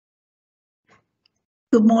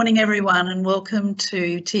Good morning, everyone, and welcome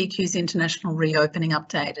to TEQ's International Reopening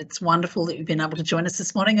Update. It's wonderful that you've been able to join us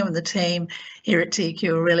this morning, and the team here at TEQ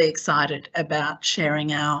are really excited about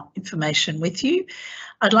sharing our information with you.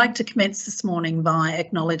 I'd like to commence this morning by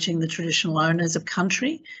acknowledging the traditional owners of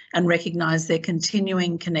country and recognise their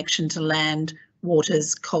continuing connection to land,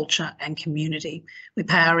 waters, culture and community. We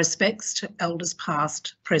pay our respects to elders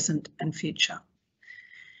past, present and future.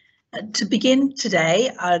 To begin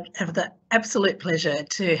today, I'd have the absolute pleasure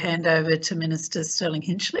to hand over to Minister Sterling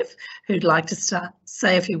Hinchliffe, who'd like to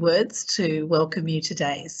say a few words to welcome you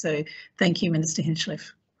today. So thank you, Minister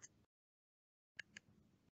Hinchliffe.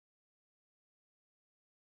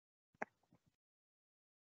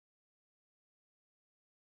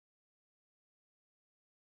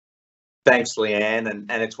 Thanks, Leanne, and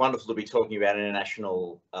it's wonderful to be talking about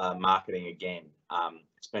international marketing again.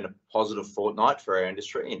 It's been a positive fortnight for our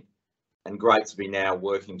industry and great to be now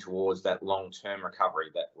working towards that long-term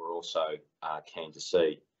recovery that we're also keen to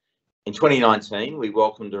see. In 2019, we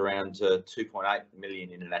welcomed around 2.8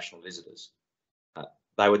 million international visitors.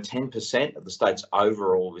 They were 10% of the state's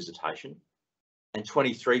overall visitation and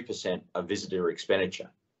 23% of visitor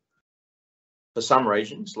expenditure. For some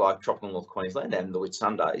regions, like tropical North Queensland and the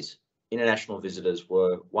Whitsundays, international visitors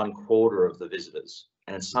were 1/4 of the visitors,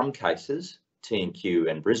 and in some cases, TEQ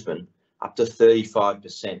and Brisbane, up to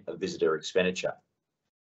 35% of visitor expenditure.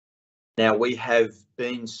 Now, we have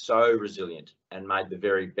been so resilient and made the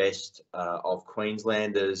very best of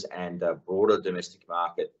Queenslanders and a broader domestic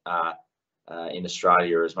market in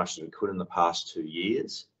Australia as much as we could in the past 2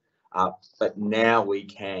 years. But now we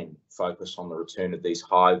can focus on the return of these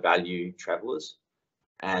high value travellers,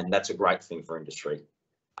 and that's a great thing for industry.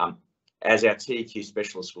 As our TEQ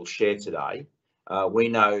specialists will share today, we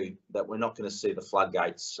know that we're not going to see the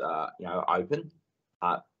floodgates, open.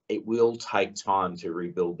 It will take time to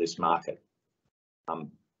rebuild this market,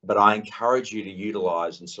 but I encourage you to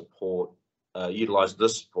utilise the support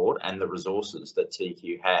and the resources that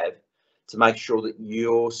TEQ have to make sure that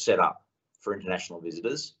you're set up for international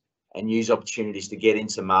visitors and use opportunities to get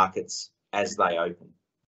into markets as they open.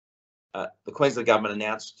 The Queensland Government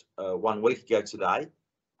announced 1 week ago today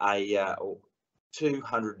a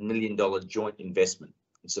 $200 million joint investment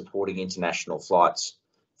in supporting international flights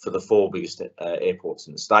for the 4 biggest airports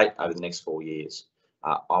in the state over the next 4 years.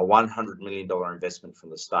 A $100 million investment from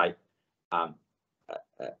the state,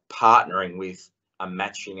 partnering with a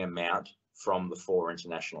matching amount from the 4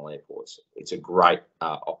 international airports. It's a great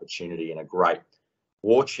opportunity and a great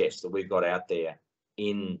war chest that we've got out there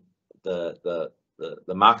in the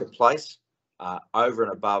marketplace, over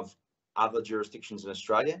and above other jurisdictions in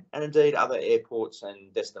Australia and indeed other airports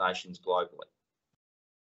and destinations globally.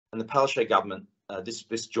 And the Palaszczuk government,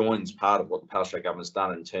 this joins part of what the Palaszczuk government's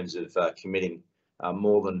done in terms of committing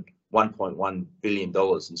more than $1.1 billion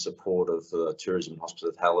in support of tourism and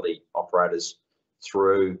hospitality operators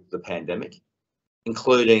through the pandemic,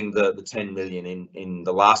 including the $10 million in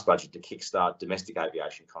the last budget to kickstart domestic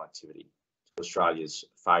aviation connectivity to Australia's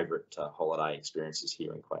favourite holiday experiences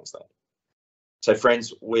here in Queensland. So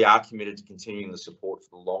friends, we are committed to continuing the support for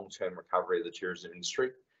the long-term recovery of the tourism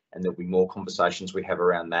industry, and there'll be more conversations we have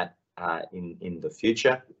around that in the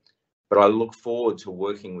future. But I look forward to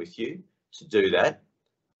working with you to do that,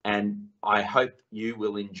 and I hope you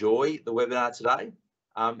will enjoy the webinar today,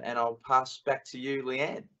 and I'll pass back to you,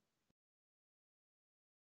 Leanne.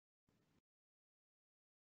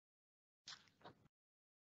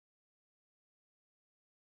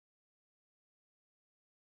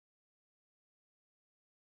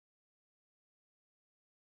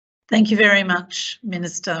 Thank you very much,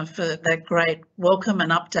 Minister, for that great welcome and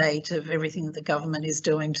update of everything that the government is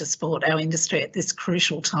doing to support our industry at this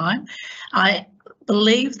crucial time. I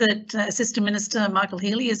believe that Assistant Minister Michael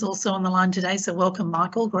Healy is also on the line today, so welcome,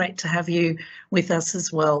 Michael. Great to have you with us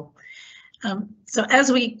as well. So as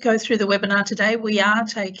we go through the webinar today, we are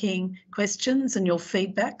taking questions and your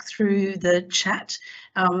feedback through the chat.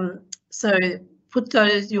 So put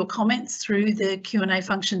your comments through the Q&A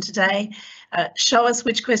function today. Show us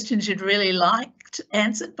which questions you'd really like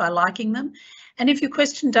answered by liking them. And if your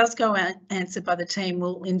question does go answered by the team,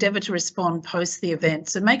 we'll endeavour to respond post the event.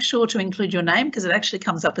 So make sure to include your name because it actually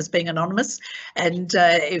comes up as being anonymous. And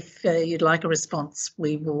if you'd like a response,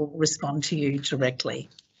 we will respond to you directly.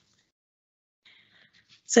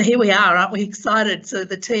 So here we are, aren't we excited? So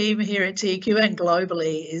the team here at TEQ and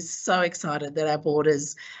globally is so excited that our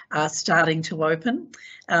borders are starting to open,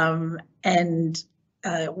 and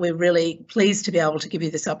we're really pleased to be able to give you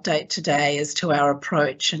this update today as to our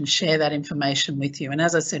approach and share that information with you. And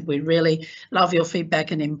as I said, we really love your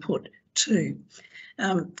feedback and input too.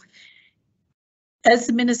 As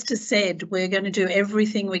the Minister said, we're going to do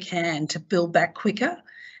everything we can to build back quicker.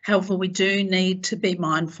 However, we do need to be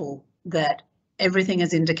mindful that everything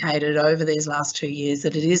has indicated over these last 2 years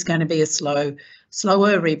that it is going to be a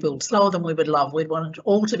slower rebuild, slower than we would love. We'd want it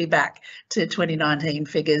all to be back to 2019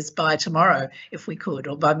 figures by tomorrow, if we could,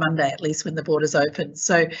 or by Monday, at least when the borders open.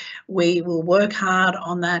 So we will work hard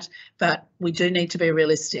on that, but we do need to be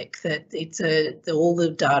realistic that all the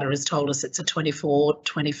data has told us it's a 24,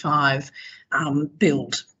 25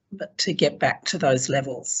 build to get back to those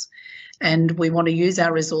levels. And we want to use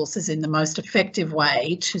our resources in the most effective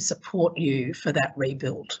way to support you for that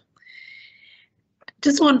rebuild.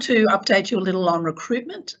 Just want to update you a little on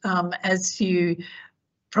recruitment. As you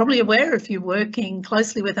probably aware, if you're working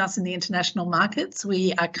closely with us in the international markets,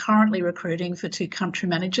 we are currently recruiting for 2 country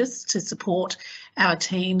managers to support our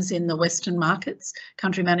teams in the Western markets,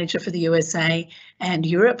 country manager for the USA and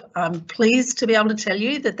Europe. I'm pleased to be able to tell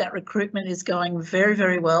you that that recruitment is going very,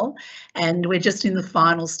 very well, and we're just in the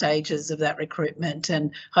final stages of that recruitment,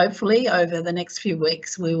 and hopefully over the next few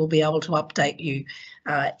weeks we will be able to update you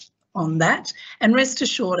on that. And rest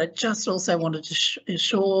assured, I just also wanted to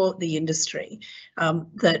assure the industry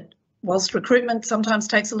that whilst recruitment sometimes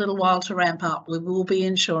takes a little while to ramp up, we will be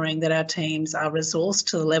ensuring that our teams are resourced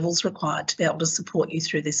to the levels required to be able to support you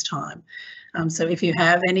through this time. So if you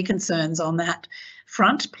have any concerns on that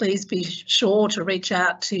front, please be sure to reach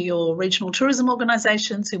out to your regional tourism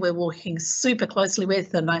organisations who we're working super closely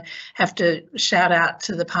with, and I have to shout out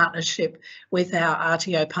to the partnership with our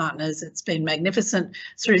RTO partners. It's been magnificent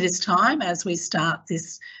through this time as we start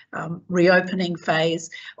this reopening phase,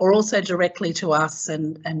 or also directly to us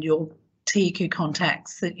and your TEQ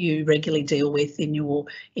contacts that you regularly deal with in your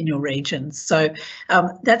regions. So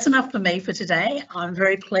that's enough for me for today. I'm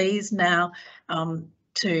very pleased now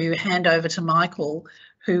to hand over to Michael,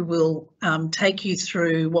 who will take you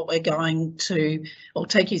through what we're going to, or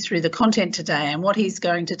take you through the content today. And what he's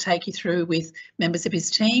going to take you through with members of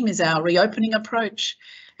his team is our reopening approach,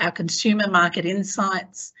 our consumer market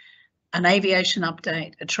insights, an aviation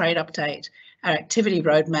update, a trade update, our activity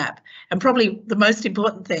roadmap, and probably the most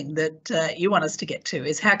important thing that you want us to get to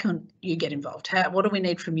is how can you get involved? What do we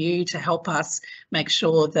need from you to help us make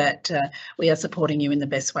sure that we are supporting you in the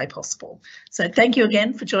best way possible? So thank you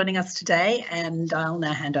again for joining us today, and I'll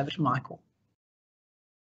now hand over to Michael.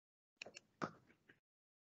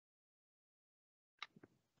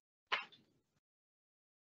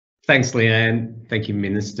 Thanks, Leanne. Thank you,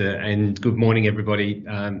 Minister, and good morning, everybody.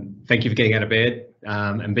 Thank you for getting out of bed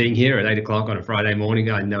and being here at 8 o'clock on a Friday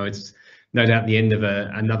morning. I know it's no doubt the end of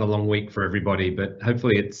another long week for everybody, but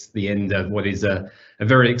hopefully it's the end of what is a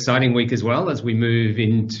very exciting week as well as we move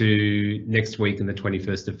into next week on the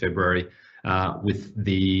 21st of February with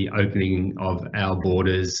the opening of our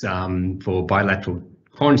borders for bilateral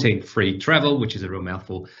quarantine-free travel, which is a real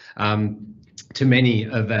mouthful, to many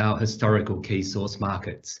of our historical key source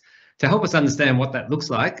markets. To help us understand what that looks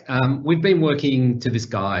like, we've been working to this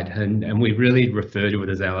guide, and we really refer to it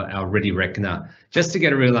as our Ready Reckoner, just to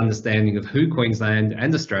get a real understanding of who Queensland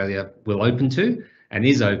and Australia will open to and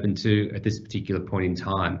is open to at this particular point in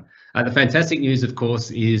time. The fantastic news, of course,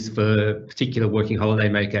 is for particular working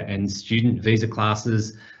holidaymaker and student visa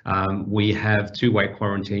classes, we have two-way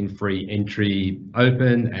quarantine-free entry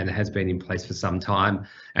open, and it has been in place for some time.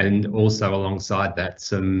 And also alongside that,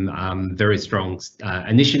 some very strong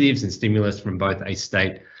initiatives and stimulus from both a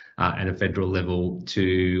state and a federal level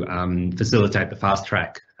to facilitate the fast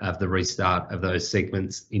track of the restart of those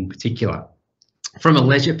segments in particular. From a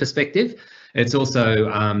leisure perspective, it's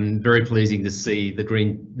also very pleasing to see the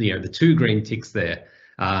green, the 2 green ticks there,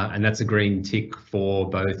 and that's a green tick for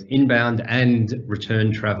both inbound and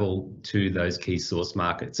return travel to those key source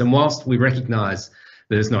markets. And whilst we recognise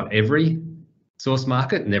that it's not every source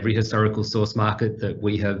market and every historical source market that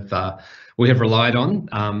we have relied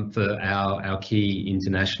on for our key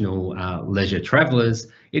international leisure travellers,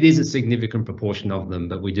 it is a significant proportion of them,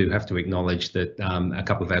 but we do have to acknowledge that a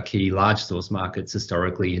couple of our key large source markets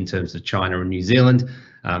historically in terms of China and New Zealand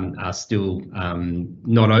are still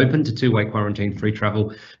not open to two-way quarantine-free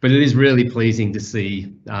travel. But it is really pleasing to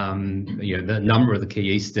see the number of the key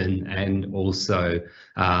eastern and also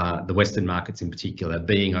the western markets in particular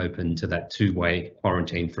being open to that two-way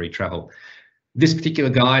quarantine-free travel. This particular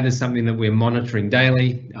guide is something that we're monitoring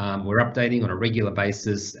daily, we're updating on a regular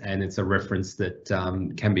basis, and it's a reference that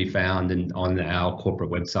can be found on our corporate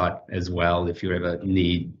website as well if you ever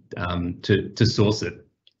need to source it.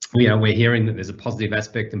 We're hearing that there's a positive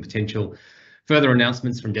aspect and potential further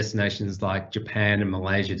announcements from destinations like Japan and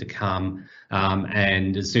Malaysia to come,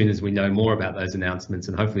 and as soon as we know more about those announcements,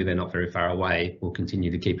 and hopefully they're not very far away, we'll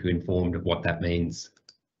continue to keep you informed of what that means.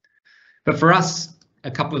 But for us,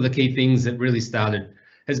 a couple of the key things that really started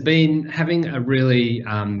has been having a really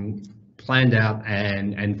planned out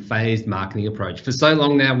and phased marketing approach. For so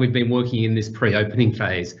long now, we've been working in this pre-opening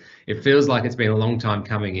phase. It feels like it's been a long time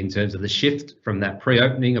coming in terms of the shift from that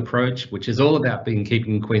pre-opening approach, which is all about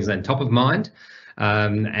keeping Queensland top of mind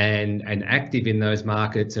and active in those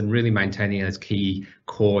markets and really maintaining those key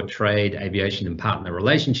core trade, aviation and partner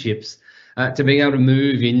relationships, to being able to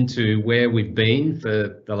move into where we've been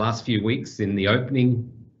for the last few weeks in the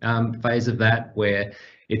opening phase of that, where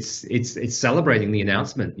it's celebrating the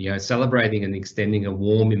announcement, celebrating and extending a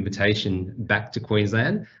warm invitation back to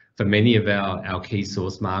Queensland for many of our key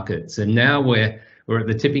source markets. And now we're at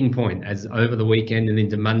the tipping point, as over the weekend and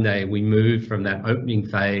into Monday, we move from that opening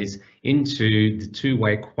phase into the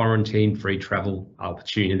two-way quarantine-free travel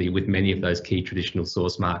opportunity with many of those key traditional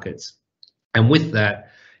source markets. And with that,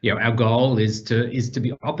 our goal is to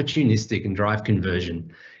be opportunistic and drive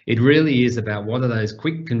conversion. It really is about what are those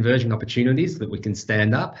quick conversion opportunities that we can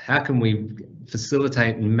stand up? How can we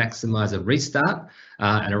facilitate and maximise a restart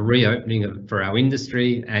and a reopening for our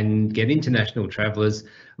industry and get international travellers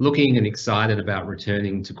looking and excited about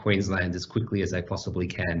returning to Queensland as quickly as they possibly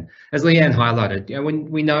can. As Leanne highlighted, when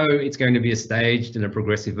we know it's going to be a staged and a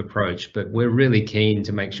progressive approach, but we're really keen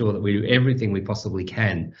to make sure that we do everything we possibly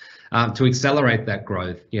can to accelerate that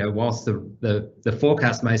growth. Whilst the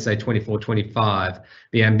forecast may say 24-25,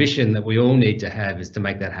 the ambition that we all need to have is to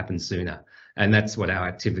make that happen sooner. And that's what our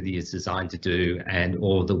activity is designed to do, and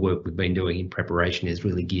all the work we've been doing in preparation is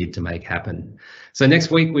really geared to make happen. So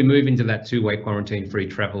next week we move into that two-way quarantine-free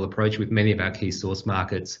travel approach with many of our key source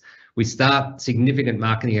markets. We start significant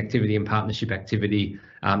marketing activity and partnership activity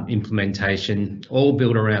implementation, all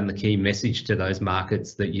built around the key message to those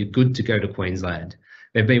markets that you're good to go to Queensland.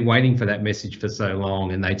 They've been waiting for that message for so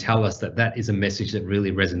long, and they tell us that that is a message that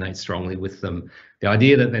really resonates strongly with them. The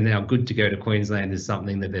idea that they're now good to go to Queensland is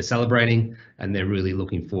something that they're celebrating and they're really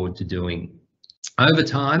looking forward to doing. Over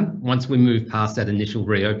time, once we move past that initial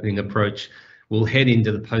reopening approach, we'll head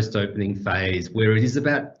into the post-opening phase, where it is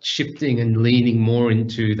about shifting and leaning more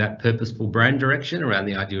into that purposeful brand direction around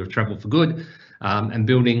the idea of travel for good and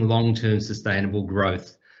building long-term sustainable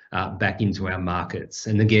growth back into our markets.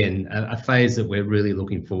 And again, a phase that we're really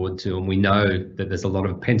looking forward to, and we know that there's a lot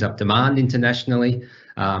of pent-up demand internationally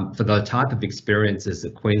for the type of experiences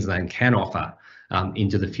that Queensland can offer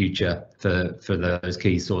into the future for those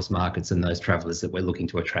key source markets and those travellers that we're looking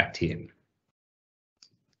to attract here.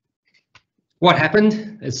 What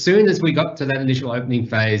happened? As soon as we got to that initial opening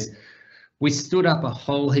phase, we stood up a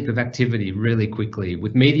whole heap of activity really quickly,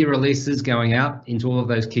 with media releases going out into all of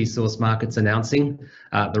those key source markets announcing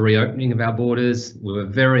the reopening of our borders. We were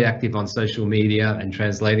very active on social media and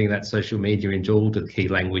translating that social media into all the key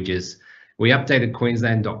languages. We updated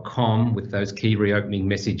Queensland.com with those key reopening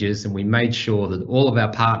messages, and we made sure that all of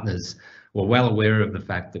our partners were well aware of the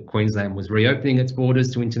fact that Queensland was reopening its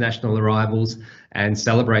borders to international arrivals and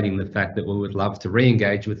celebrating the fact that we would love to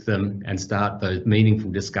re-engage with them and start those meaningful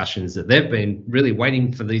discussions that they've been really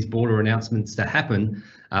waiting for these border announcements to happen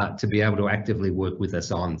to be able to actively work with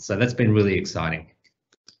us on. So that's been really exciting.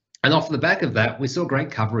 And off the back of that, we saw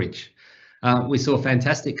great coverage. We saw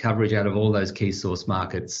fantastic coverage out of all those key source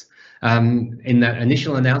markets. In that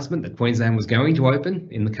initial announcement that Queensland was going to open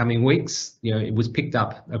in the coming weeks, it was picked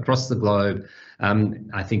up across the globe.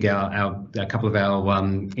 I think a couple of our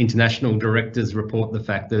international directors report the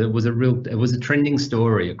fact that it was a trending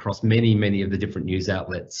story across many of the different news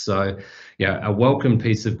outlets. So, a welcome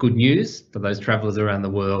piece of good news for those travellers around the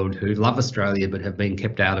world who love Australia but have been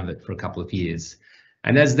kept out of it for a couple of years.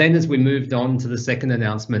 And as we moved on to the second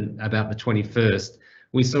announcement about the 21st,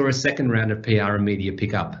 we saw a second round of PR and media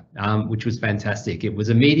pickup, which was fantastic. It was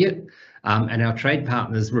immediate, and our trade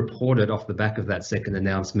partners reported off the back of that second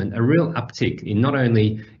announcement a real uptick in not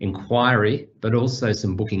only inquiry, but also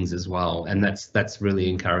some bookings as well, and that's really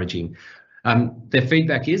encouraging. Their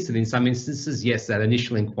feedback is that in some instances, yes, that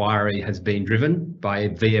initial inquiry has been driven by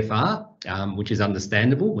VFR, which is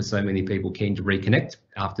understandable with so many people keen to reconnect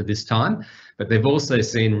after this time, but they've also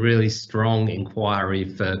seen really strong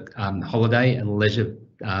inquiry for holiday and leisure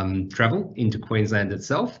travel into Queensland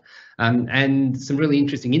itself, and some really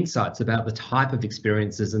interesting insights about the type of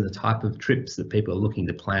experiences and the type of trips that people are looking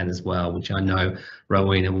to plan as well, which I know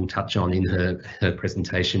Rowena will touch on in her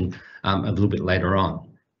presentation a little bit later on.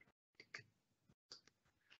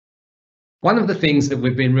 One of the things that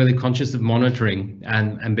we've been really conscious of monitoring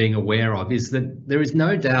and being aware of is that there is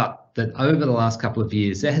no doubt that over the last couple of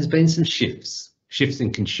years, there has been some shifts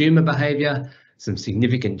in consumer behaviour, some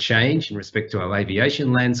significant change in respect to our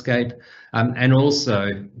aviation landscape, and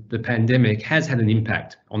also the pandemic has had an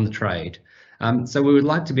impact on the trade. So we would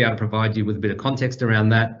like to be able to provide you with a bit of context around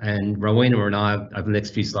that, and Rowena and I, over the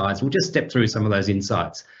next few slides, we'll just step through some of those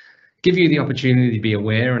insights, give you the opportunity to be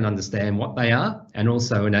aware and understand what they are, and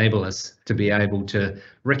also enable us to be able to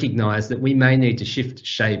recognise that we may need to shift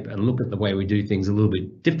shape and look at the way we do things a little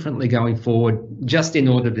bit differently going forward, just in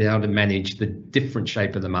order to be able to manage the different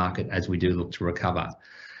shape of the market as we do look to recover.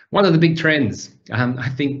 One of the big trends, I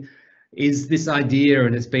think, is this idea,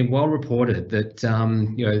 and it's been well reported, that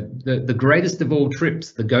you know, the greatest of all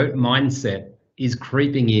trips, the GOAT mindset, is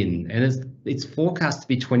creeping in, and it's forecast to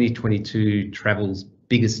be 2022 travel's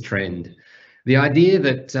biggest trend. The idea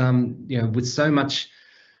that you know, with so much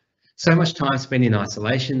time spent in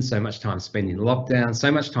isolation, so much time spent in lockdown,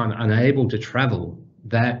 so much time unable to travel,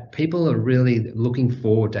 that people are really looking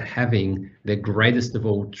forward to having their greatest of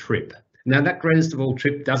all trip. Now, that greatest of all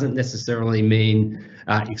trip doesn't necessarily mean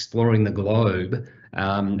exploring the globe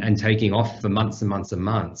and taking off for months and months and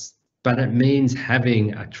months, but it means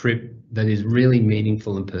having a trip that is really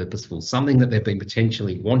meaningful and purposeful, something that they've been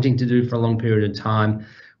potentially wanting to do for a long period of time,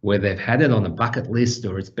 where they've had it on a bucket list,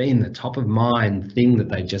 or it's been the top of mind thing that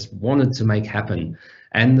they just wanted to make happen.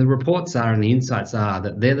 And the reports are, and the insights are,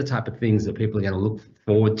 that they're the type of things that people are going to look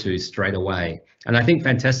forward to straight away. And I think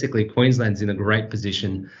fantastically, Queensland's in a great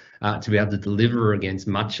position to be able to deliver against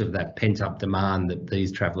much of that pent-up demand that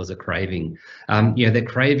these travellers are craving. You know, they're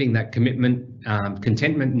craving that commitment,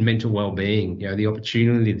 contentment and mental well-being, you know, the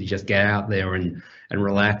opportunity to just get out there and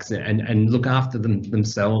relax and look after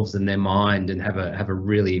themselves and their mind, and have a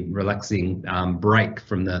really relaxing break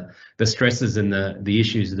from the stresses and the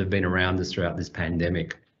issues that have been around us throughout this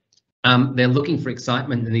pandemic. They're looking for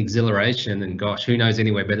excitement and exhilaration, and gosh, who knows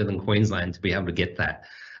anywhere better than Queensland to be able to get that.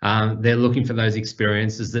 They're looking for those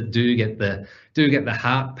experiences that do get the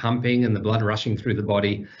heart pumping and the blood rushing through the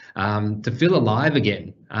body, to feel alive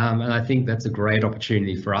again. And I think that's a great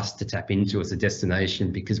opportunity for us to tap into as a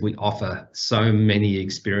destination, because we offer so many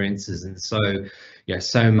experiences, and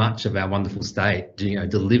so much of our wonderful state, you know,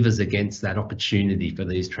 delivers against that opportunity for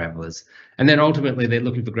these travellers. And then ultimately, they're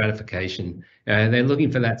looking for gratification. They're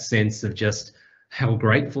looking for that sense of just how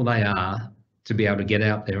grateful they are to be able to get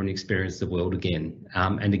out there and experience the world again.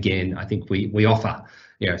 And again, I think we offer,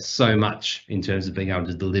 you know, so much in terms of being able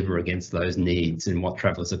to deliver against those needs and what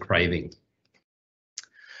travellers are craving.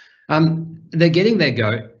 They're getting their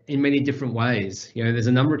GOAT in many different ways. You know, there's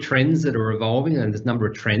a number of trends that are evolving, and there's a number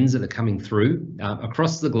of trends that are coming through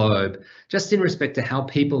across the globe, just in respect to how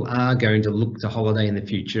people are going to look to holiday in the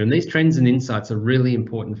future. And these trends and insights are really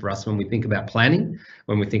important for us when we think about planning,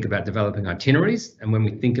 when we think about developing itineraries, and when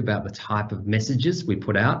we think about the type of messages we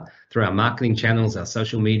put out through our marketing channels, our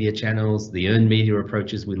social media channels, the earned media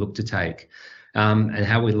approaches we look to take. And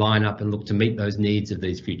how we line up and look to meet those needs of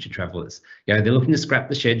these future travellers. You know, they're looking to scrap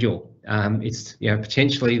the schedule. It's, you know,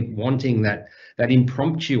 potentially wanting that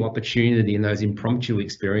impromptu opportunity and those impromptu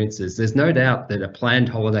experiences. There's no doubt that a planned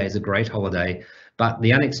holiday is a great holiday, but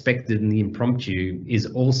the unexpected and the impromptu is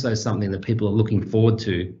also something that people are looking forward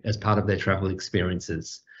to as part of their travel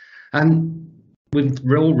experiences. We've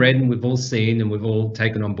all read and we've all seen and we've all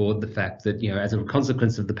taken on board the fact that, you know, as a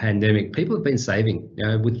consequence of the pandemic, people have been saving, you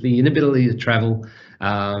know, with the inability to travel,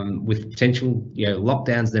 with potential, you know,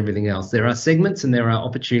 lockdowns and everything else. There are segments and there are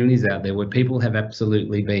opportunities out there where people have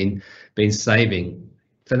absolutely been saving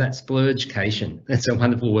for that splurgecation. That's a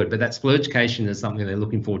wonderful word, but that splurgecation is something they're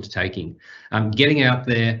looking forward to taking. Getting out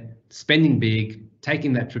there, spending big,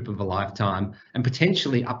 taking that trip of a lifetime, and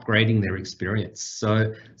potentially upgrading their experience.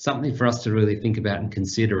 So something for us to really think about and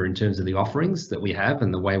consider in terms of the offerings that we have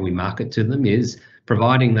and the way we market to them is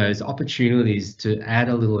providing those opportunities to add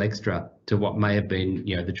a little extra to what may have been,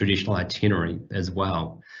 you know, the traditional itinerary as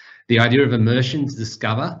well. The idea of immersion to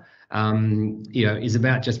discover, you know, is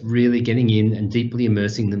about just really getting in and deeply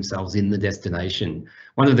immersing themselves in the destination.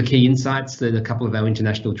 One of the key insights that a couple of our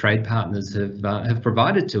international trade partners have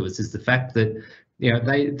provided to us is the fact that, you know,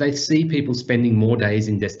 they see people spending more days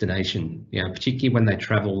in destination, you know, particularly when they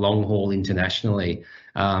travel long haul internationally.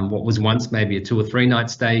 What was once maybe a 2 or 3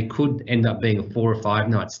 night stay could end up being a 4 or 5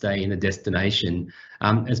 night stay in a destination,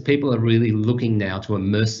 as people are really looking now to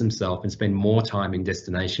immerse themselves and spend more time in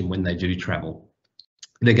destination when they do travel.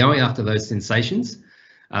 They're going after those sensations.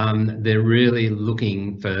 They're really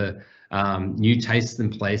looking for new tastes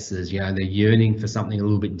and places. You know, they're yearning for something a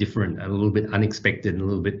little bit different, a little bit unexpected, and a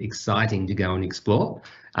little bit exciting to go and explore.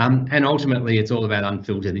 And ultimately, it's all about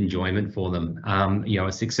unfiltered enjoyment for them. You know,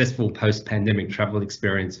 a successful post-pandemic travel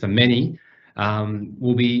experience for many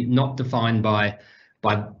will be not defined by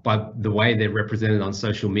by the way they're represented on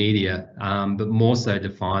social media, but more so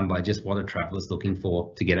defined by just what a traveller's looking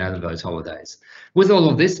for to get out of those holidays. With all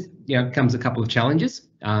of this, comes a couple of challenges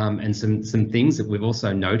and some things that we've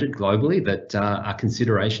also noted globally that are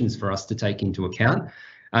considerations for us to take into account.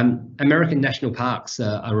 American national parks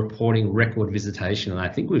are reporting record visitation, and I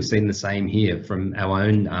think we've seen the same here from our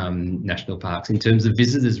own national parks in terms of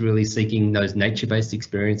visitors really seeking those nature-based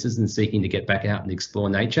experiences and seeking to get back out and explore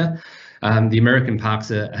nature. The American parks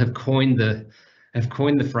have coined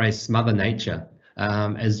the phrase "Mother Nature,"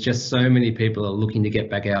 as just so many people are looking to get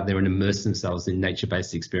back out there and immerse themselves in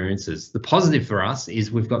nature-based experiences. The positive for us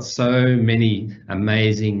is we've got so many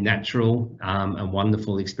amazing natural and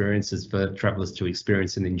wonderful experiences for travellers to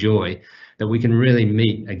experience and enjoy that we can really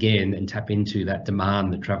meet again and tap into that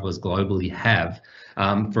demand that travellers globally have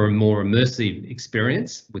for a more immersive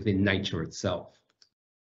experience within nature itself.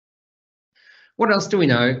 What else do we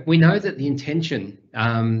know? We know that the intention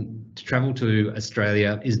to travel to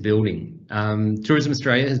Australia is building. Tourism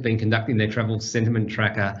Australia has been conducting their travel sentiment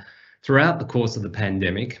tracker throughout the course of the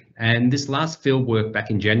pandemic, and this last field work back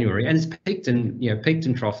in January, and it's peaked and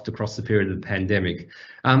troughed across the period of the pandemic.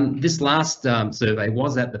 This last survey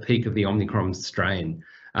was at the peak of the Omicron strain.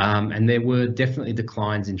 And there were definitely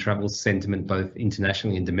declines in travel sentiment, both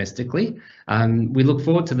internationally and domestically. We look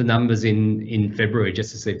forward to the numbers in February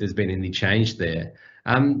just to see if there's been any change there.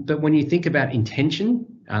 But when you think about intention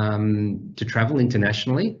to travel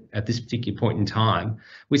internationally at this particular point in time,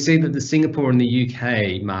 we see that the Singapore and the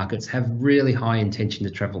UK markets have really high intention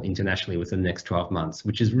to travel internationally within the next 12 months,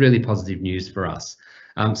 which is really positive news for us.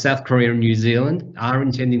 South Korea and New Zealand are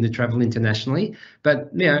intending to travel internationally, but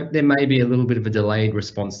there may be a little bit of a delayed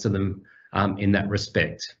response to them in that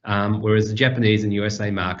respect. Whereas the Japanese and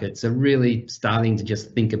USA markets are really starting to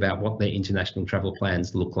just think about what their international travel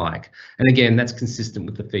plans look like. And again, that's consistent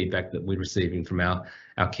with the feedback that we're receiving from our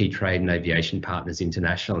key trade and aviation partners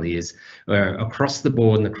internationally, is across the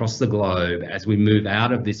board and across the globe, as we move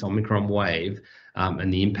out of this Omicron wave,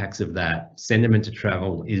 and the impacts of that, sentiment to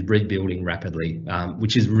travel is rebuilding rapidly,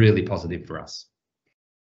 which is really positive for us.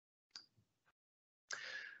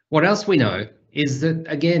 What else we know is that,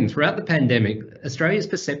 again, throughout the pandemic, Australia's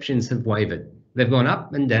perceptions have wavered. They've gone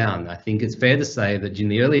up and down. I think it's fair to say that in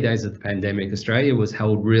the early days of the pandemic, Australia was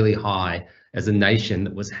held really high as a nation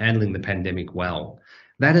that was handling the pandemic well.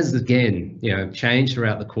 That has again, changed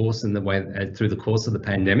throughout the course and through the course of the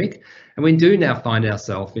pandemic, and we do now find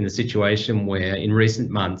ourselves in a situation where, in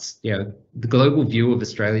recent months, the global view of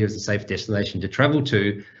Australia as a safe destination to travel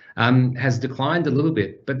to has declined a little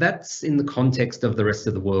bit, but that's in the context of the rest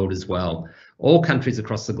of the world as well. All countries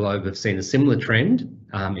across the globe have seen a similar trend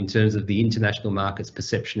in terms of the international market's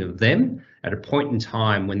perception of them at a point in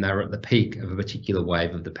time when they were at the peak of a particular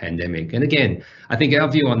wave of the pandemic. And again, I think our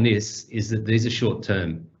view on this is that these are short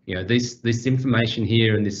term. This information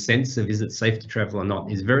here and this sense of is it safe to travel or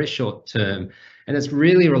not is very short term, and it's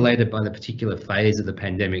really related by the particular phase of the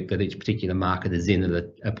pandemic that each particular market is in at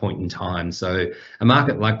a point in time. So a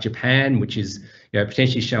market like Japan, which is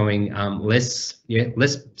potentially showing less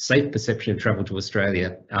safe perception of travel to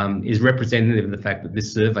Australia, is representative of the fact that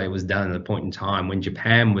this survey was done at a point in time when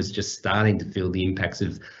Japan was just starting to feel the impacts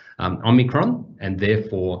of Omicron, and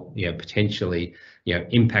therefore potentially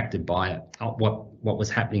impacted by what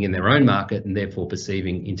was happening in their own market, and therefore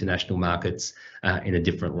perceiving international markets in a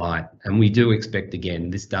different light. And we do expect,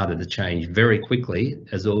 again, this data to change very quickly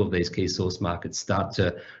as all of these key source markets start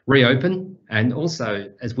to reopen, and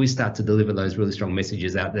also as we start to deliver those really strong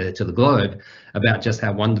messages out there to the globe about just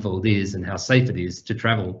how wonderful it is and how safe it is to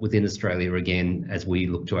travel within Australia again as we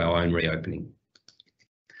look to our own reopening.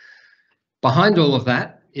 Behind all of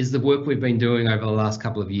that is the work we've been doing over the last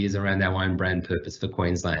couple of years around our own brand purpose for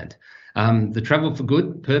Queensland. The Travel for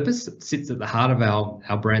Good purpose sits at the heart of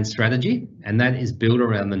our brand strategy, and that is built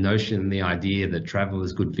around the notion and the idea that travel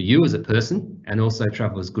is good for you as a person, and also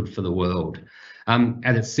travel is good for the world.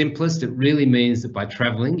 At its simplest, it really means that by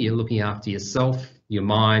traveling, you're looking after yourself, your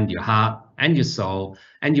mind, your heart, and your soul,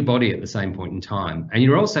 and your body at the same point in time. And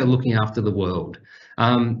you're also looking after the world.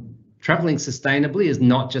 Traveling sustainably is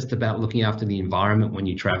not just about looking after the environment when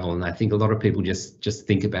you travel, and I think a lot of people just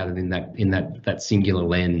think about it in that singular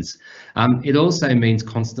lens. It also means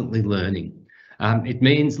constantly learning. It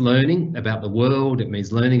means learning about the world. It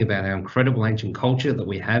means learning about our incredible ancient culture that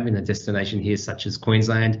we have in a destination here such as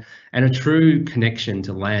Queensland, and a true connection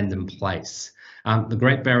to land and place. The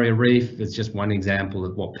Great Barrier Reef is just one example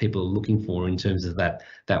of what people are looking for in terms of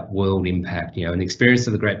that world impact. An experience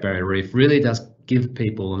of the Great Barrier Reef really does give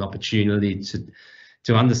people an opportunity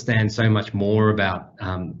to understand so much more about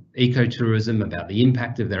ecotourism, about the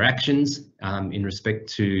impact of their actions in respect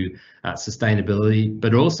to sustainability,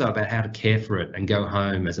 but also about how to care for it and go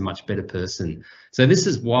home as a much better person. So this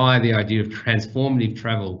is why the idea of transformative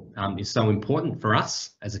travel is so important for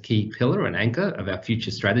us as a key pillar and anchor of our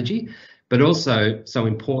future strategy, but also so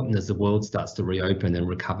important as the world starts to reopen and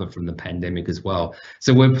recover from the pandemic as well.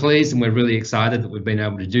 So we're pleased and we're really excited that we've been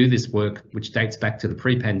able to do this work, which dates back to the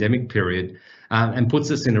pre-pandemic period, and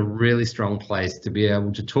puts us in a really strong place to be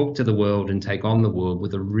able to talk to the world and take on the world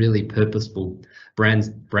with a really purposeful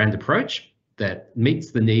brand approach that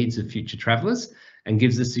meets the needs of future travellers and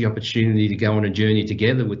gives us the opportunity to go on a journey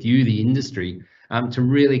together with you, the industry, to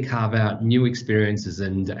really carve out new experiences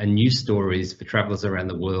and new stories for travellers around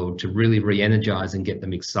the world to really re-energise and get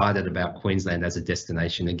them excited about Queensland as a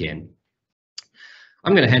destination again.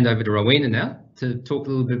 I'm going to hand over to Rowena now to talk a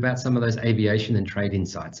little bit about some of those aviation and trade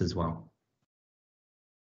insights as well.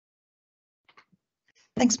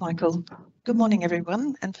 Thanks, Michael. Good morning,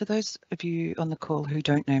 everyone. And for those of you on the call who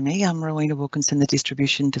don't know me, I'm Rowena Wilkinson, the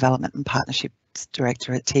Distribution Development and Partnerships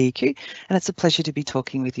Director at TEQ, and it's a pleasure to be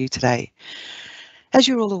talking with you today. As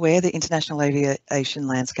you're all aware, the international aviation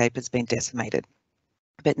landscape has been decimated.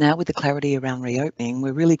 But now with the clarity around reopening,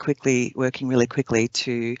 we're working really quickly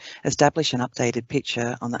to establish an updated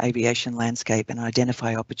picture on the aviation landscape and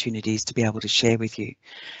identify opportunities to be able to share with you.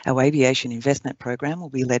 Our aviation investment program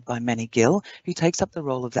will be led by Manny Gill, who takes up the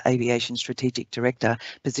role of the Aviation Strategic Director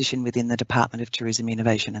position within the Department of Tourism,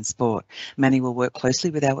 Innovation and Sport. Manny will work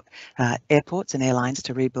closely with our airports and airlines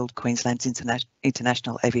to rebuild Queensland's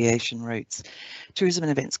international aviation routes. Tourism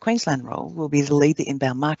and Events Queensland role will be to lead the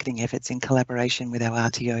inbound marketing efforts in collaboration with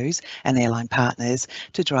our RTOs and airline partners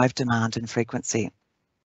to drive demand and frequency.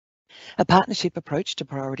 A partnership approach to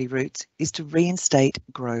priority routes is to reinstate,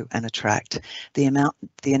 grow and attract. The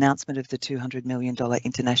announcement of the $200 million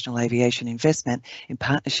international aviation investment in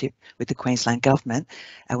partnership with the Queensland Government,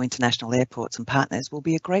 our international airports and partners, will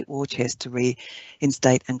be a great war chest to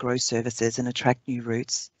reinstate and grow services and attract new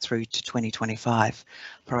routes through to 2025.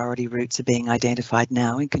 Priority routes are being identified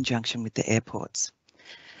now in conjunction with the airports.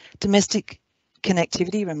 Domestic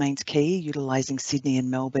connectivity remains key, utilising Sydney and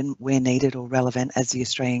Melbourne where needed or relevant as the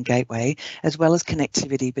Australian gateway, as well as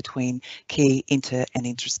connectivity between key inter and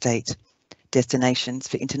interstate destinations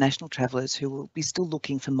for international travellers who will be still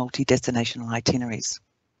looking for multi-destinational itineraries.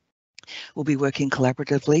 We'll be working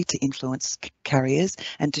collaboratively to influence carriers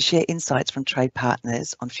and to share insights from trade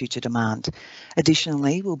partners on future demand.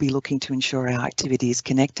 Additionally, we'll be looking to ensure our activity is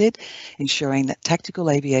connected, ensuring that tactical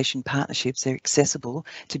aviation partnerships are accessible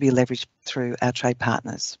to be leveraged through our trade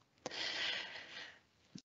partners.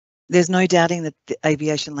 There's no doubting that the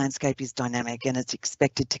aviation landscape is dynamic and it's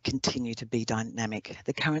expected to continue to be dynamic.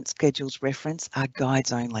 The current schedules reference are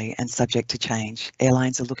guides only and subject to change.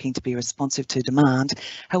 Airlines are looking to be responsive to demand.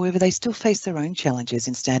 However, they still face their own challenges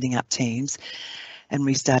in standing up teams and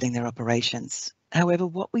restarting their operations. However,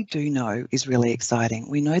 what we do know is really exciting.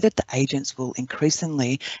 We know that the agents will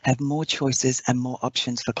increasingly have more choices and more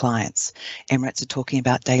options for clients. Emirates are talking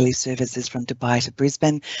about daily services from Dubai to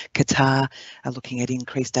Brisbane. Qatar are looking at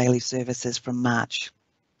increased daily services from March.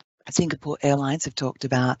 Singapore Airlines have talked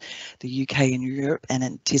about the UK and Europe and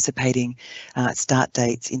anticipating start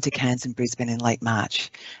dates into Cairns and Brisbane in late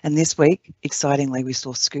March. And this week, excitingly, we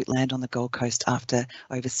saw Scoot land on the Gold Coast after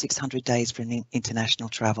over 600 days for international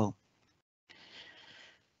travel.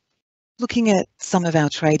 Looking at some of our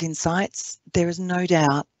trade insights, there is no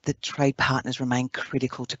doubt that trade partners remain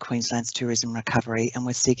critical to Queensland's tourism recovery, and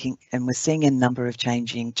we're seeing a number of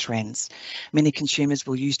changing trends. Many consumers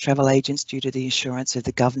will use travel agents due to the assurance of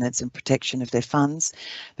the governance and protection of their funds,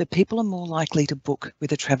 but people are more likely to book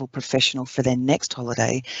with a travel professional for their next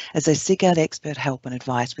holiday as they seek out expert help and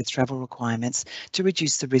advice with travel requirements to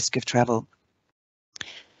reduce the risk of travel.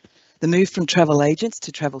 The move from travel agents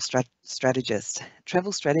to travel strategists.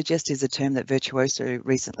 Travel strategist is a term that Virtuoso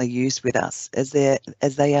recently used with us as they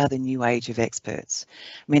are the new age of experts.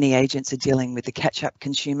 Many agents are dealing with the catch-up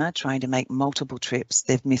consumer trying to make multiple trips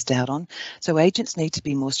they've missed out on. So agents need to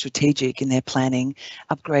be more strategic in their planning,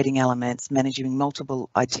 upgrading elements, managing multiple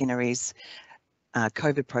itineraries,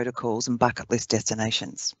 COVID protocols and bucket list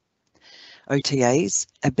destinations. OTAs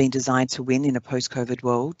have been designed to win in a post-COVID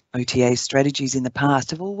world. OTA strategies in the past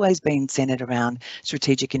have always been centred around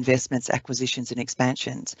strategic investments, acquisitions and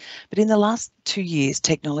expansions. But in the last 2 years,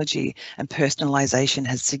 technology and personalisation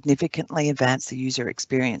has significantly advanced the user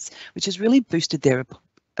experience, which has really boosted their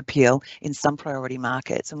appeal in some priority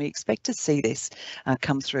markets. And we expect to see this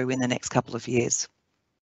come through in the next couple of years.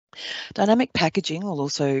 Dynamic packaging will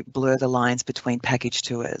also blur the lines between package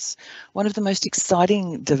tours. One of the most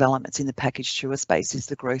exciting developments in the package tour space is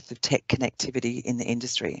the growth of tech connectivity in the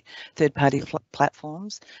industry. Third-party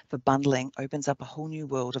platforms for bundling opens up a whole new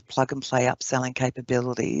world of plug-and-play upselling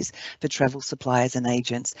capabilities for travel suppliers and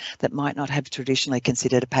agents that might not have traditionally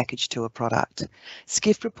considered a package tour product.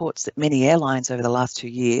 Skift reports that many airlines over the last 2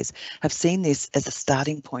 years have seen this as a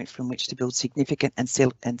starting point from which to build significant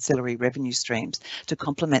ancillary revenue streams to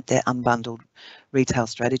complement their unbundled retail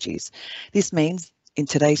strategies. This means in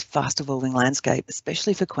today's fast evolving landscape,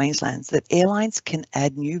 especially for Queensland, that airlines can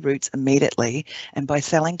add new routes immediately and by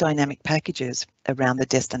selling dynamic packages around the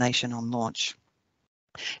destination on launch.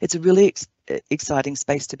 It's a really exciting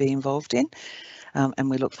space to be involved in, and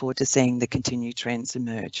we look forward to seeing the continued trends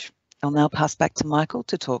emerge. I'll now pass back to Michael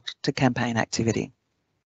to talk to campaign activity.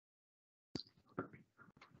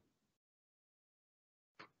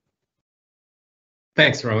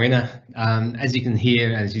 Thanks, Rowena. As you can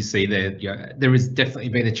hear, as you see there, there has definitely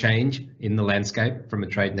been a change in the landscape from a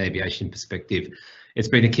trade and aviation perspective. It's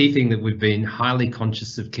been a key thing that we've been highly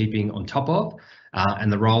conscious of keeping on top of,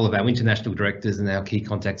 and the role of our international directors and our key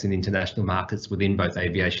contacts in international markets within both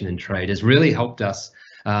aviation and trade has really helped us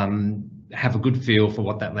have a good feel for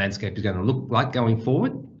what that landscape is going to look like going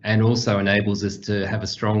forward, and also enables us to have a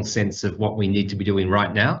strong sense of what we need to be doing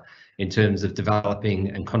right now in terms of developing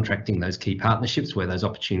and contracting those key partnerships where those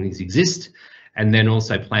opportunities exist, and then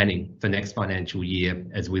also planning for next financial year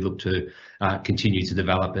as we look to continue to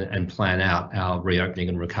develop and plan out our reopening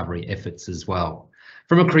and recovery efforts as well.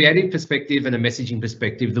 From a creative perspective and a messaging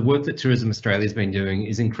perspective, the work that Tourism Australia has been doing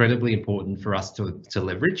is incredibly important for us to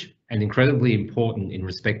leverage, and incredibly important in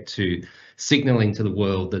respect to signalling to the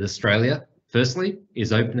world that Australia, firstly,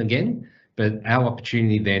 is open again. But our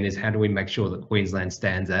opportunity then is how do we make sure that Queensland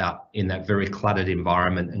stands out in that very cluttered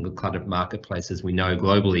environment and the cluttered marketplace. As we know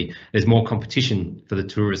globally, there's more competition for the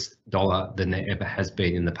tourist dollar than there ever has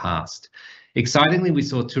been in the past. Excitingly, we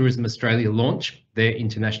saw Tourism Australia launch their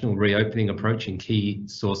international reopening approach in key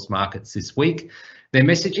source markets this week. Their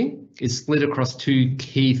messaging is split across 2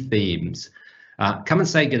 key themes. Come and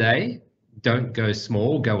say g'day. Don't go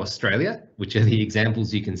small, go Australia, which are the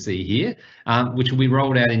examples you can see here, which will be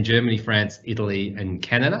rolled out in Germany, France, Italy and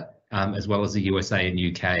Canada, as well as the USA and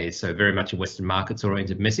UK. So very much a Western markets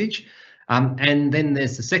oriented message. And then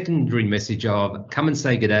there's the secondary message of come and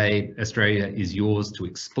say g'day, Australia is yours to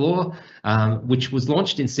explore, which was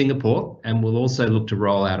launched in Singapore and will also look to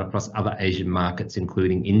roll out across other Asian markets,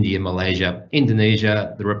 including India, Malaysia,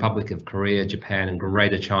 Indonesia, the Republic of Korea, Japan and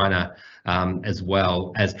Greater China, as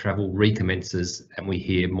well as travel recommences, and we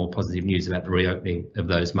hear more positive news about the reopening of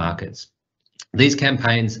those markets. These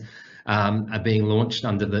campaigns are being launched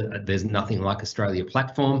under the There's Nothing Like Australia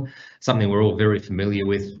platform, something we're all very familiar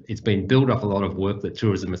with. It's been built off a lot of work that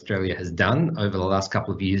Tourism Australia has done over the last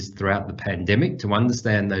couple of years throughout the pandemic to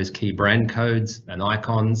understand those key brand codes and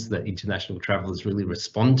icons that international travellers really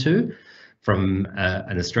respond to from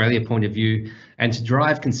an Australia point of view, and to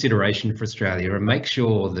drive consideration for Australia and make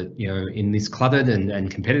sure that, you know, in this cluttered and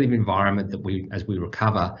competitive environment that as we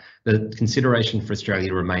recover, the consideration for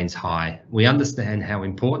Australia remains high. We understand how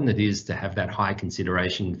important it is to have that high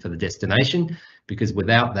consideration for the destination, because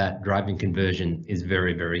without that, driving conversion is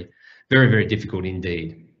very, very, very, very difficult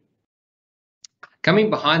indeed. Coming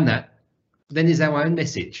behind that, then is our own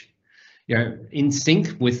message. You know, in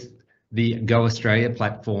sync with the Go Australia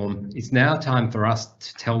platform, it's now time for us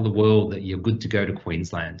to tell the world that you're good to go to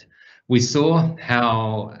Queensland. We saw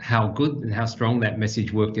how good and how strong that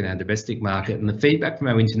message worked in our domestic market, and the feedback from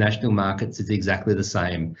our international markets is exactly the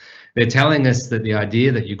same. They're telling us that the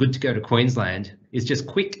idea that you're good to go to Queensland is just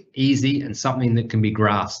quick, easy, and something that can be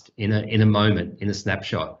grasped in a moment, in a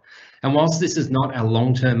snapshot. And whilst this is not our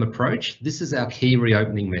long-term approach, this is our key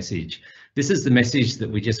reopening message. This is the message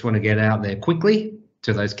that we just want to get out there quickly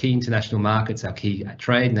to those key international markets, our key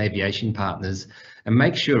trade and aviation partners, and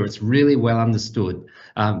make sure it's really well understood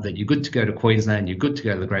that you're good to go to Queensland, you're good to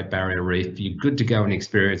go to the Great Barrier Reef, you're good to go and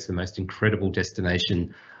experience the most incredible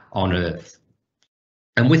destination on Earth.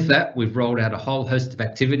 And with that, we've rolled out a whole host of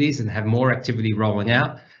activities and have more activity rolling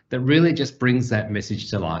out that really just brings that message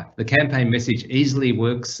to life. The campaign message easily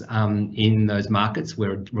works in those markets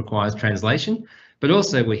where it requires translation, but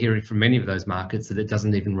also we're hearing from many of those markets that it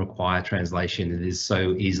doesn't even require translation. It is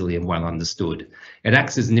so easily and well understood. It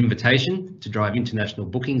acts as an invitation to drive international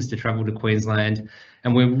bookings to travel to Queensland,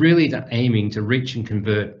 and we're really aiming to reach and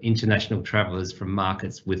convert international travellers from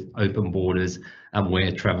markets with open borders and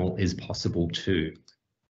where travel is possible too.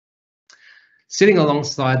 Sitting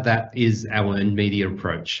alongside that is our earned media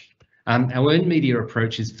approach. Our earned media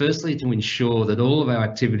approach is firstly to ensure that all of our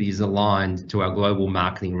activity is aligned to our global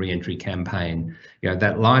marketing re-entry campaign.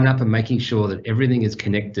 That lineup and making sure that everything is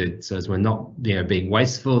connected, so as we're not being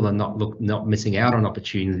wasteful and not missing out on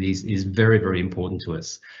opportunities, is very, very important to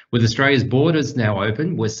us. With Australia's borders now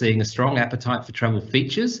open, we're seeing a strong appetite for travel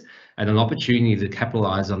features and an opportunity to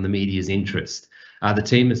capitalise on the media's interest. The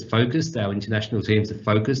team is focused, our international teams are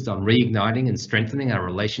focused on reigniting and strengthening our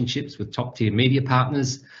relationships with top-tier media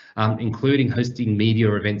partners, including hosting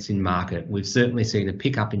media events in market. We've certainly seen a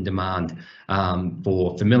pickup in demand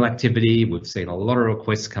for FMIL activity. We've seen a lot of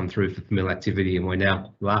requests come through for FMIL activity, and we're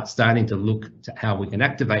now starting to look to how we can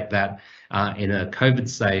activate that in a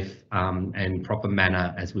COVID-safe and proper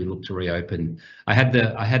manner as we look to reopen. I had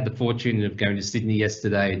the fortune of going to Sydney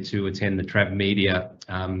yesterday to attend the Trav Media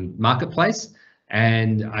marketplace.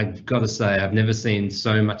 And I've got to say, I've never seen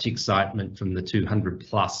so much excitement from the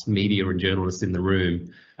 200+ media and journalists in the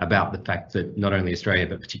room about the fact that not only Australia,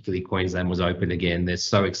 but particularly Queensland was open again. They're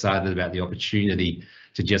so excited about the opportunity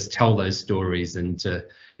to just tell those stories and to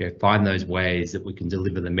find those ways that we can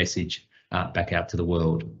deliver the message back out to the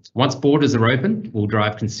world. Once borders are open, we'll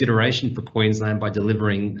drive consideration for Queensland by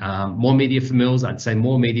delivering more media for mills. I'd say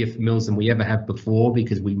more media for mills than we ever have before,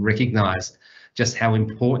 because we recognise just how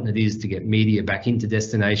important it is to get media back into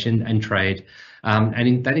destination and trade.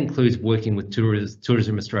 That includes working with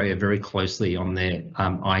Tourism Australia very closely on their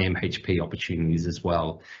IMHP opportunities as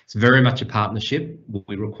well. It's very much a partnership.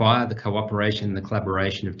 We require the cooperation and the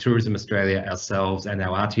collaboration of Tourism Australia, ourselves and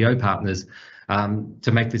our RTO partners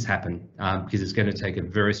to make this happen, because it's going to take a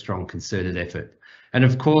very strong concerted effort. And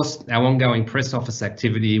of course, our ongoing press office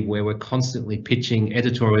activity, where we're constantly pitching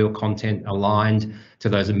editorial content aligned to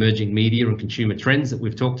those emerging media and consumer trends that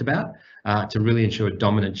we've talked about, to really ensure a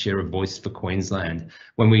dominant share of voice for Queensland.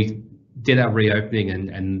 When we did our reopening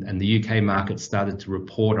and the UK market started to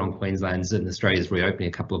report on Queensland's and Australia's reopening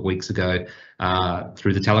a couple of weeks ago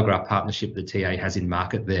through the Telegraph partnership that TA has in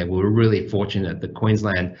market there, we were really fortunate that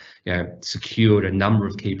Queensland secured a number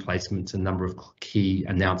of key placements, a number of key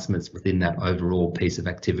announcements within that overall piece of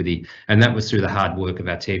activity. And that was through the hard work of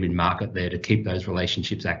our team in market there to keep those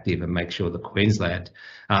relationships active and make sure that Queensland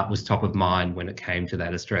was top of mind when it came to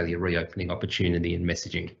that Australia reopening opportunity and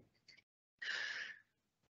messaging.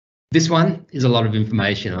 This one is a lot of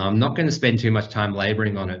information, and I'm not going to spend too much time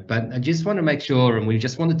labouring on it, but I just want to make sure, and we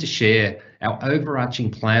just wanted to share our overarching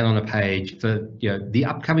plan on a page for the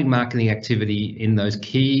upcoming marketing activity in those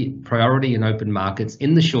key priority and open markets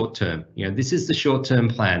in the short term. This is the short-term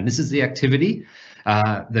plan. This is the activity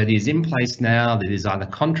that is in place now, that is either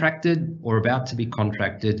contracted or about to be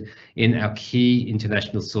contracted in our key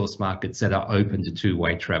international source markets that are open to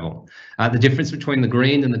two-way travel. The difference between the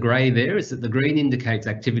green and the grey there is that the green indicates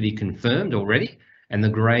activity confirmed already, and the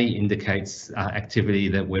grey indicates activity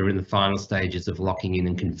that we're in the final stages of locking in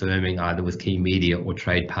and confirming either with key media or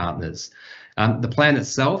trade partners. The plan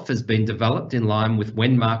itself has been developed in line with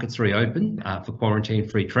when markets reopen for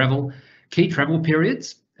quarantine-free travel, key travel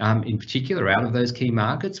periods. In particular, out of those key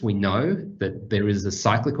markets, we know that there is a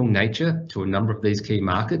cyclical nature to a number of these key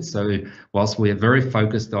markets. So whilst we are very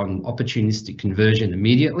focused on opportunistic conversion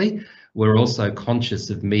immediately, we're also conscious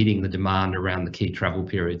of meeting the demand around the key travel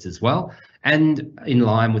periods as well, and in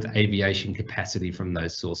line with aviation capacity from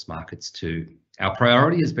those source markets too. Our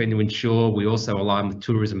priority has been to ensure we also align with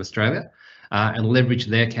Tourism Australia and leverage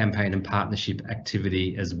their campaign and partnership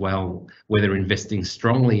activity as well, where they're investing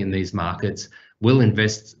strongly in these markets. We'll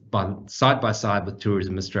invest side by side with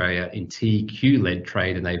Tourism Australia in TEQ-led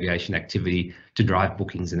trade and aviation activity to drive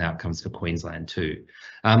bookings and outcomes for Queensland too.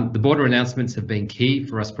 The border announcements have been key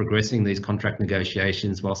for us progressing these contract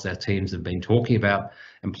negotiations, whilst our teams have been talking about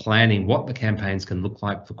and planning what the campaigns can look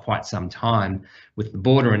like for quite some time. With the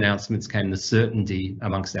border announcements came the certainty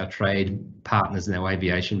amongst our trade partners and our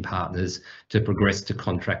aviation partners to progress to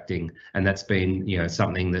contracting, and that's been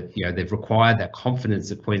something that they've required that confidence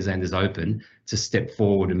that Queensland is open to step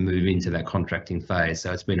forward and move into that contracting phase.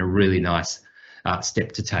 So it's been a really nice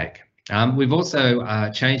step to take. We've also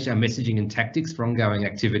changed our messaging and tactics for ongoing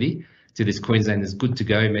activity to this Queensland is good to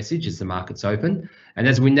go message as the market's open. And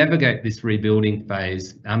as we navigate this rebuilding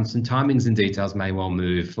phase, some timings and details may well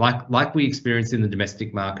move. Like we experienced in the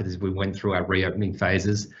domestic market as we went through our reopening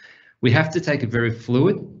phases, we have to take a very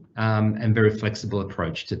fluid and very flexible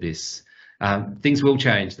approach to this. Things will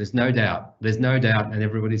change, there's no doubt, and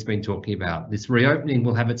everybody's been talking about this reopening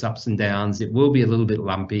will have its ups and downs. It will be a little bit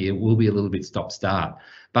lumpy, it will be a little bit stop-start,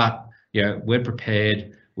 but we're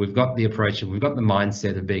prepared. We've got the approach and we've got the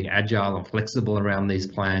mindset of being agile and flexible around these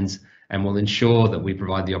plans, and we'll ensure that we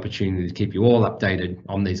provide the opportunity to keep you all updated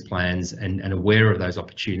on these plans and aware of those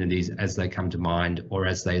opportunities as they come to mind or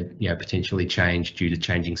as they potentially change due to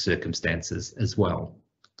changing circumstances as well.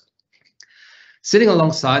 Sitting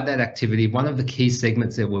alongside that activity, one of the key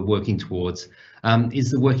segments that we're working towards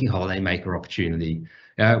is the working holiday maker opportunity.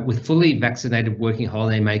 With fully vaccinated working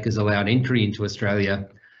holiday makers allowed entry into Australia,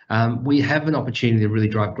 we have an opportunity to really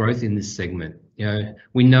drive growth in this segment.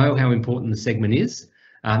 We know how important the segment is,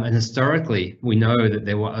 and historically, we know that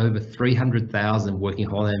there were over 300,000 working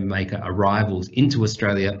holiday maker arrivals into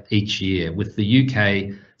Australia each year, with the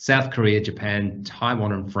UK, South Korea, Japan,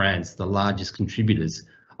 Taiwan and France the largest contributors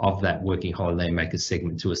of that working holiday maker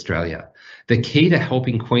segment to Australia. The key to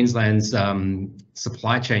helping Queensland's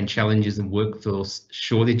supply chain challenges and workforce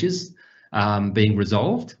shortages being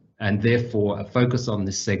resolved, and therefore a focus on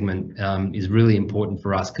this segment is really important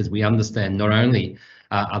for us, because we understand not only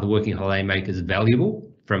are the working holiday makers valuable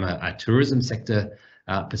from a tourism sector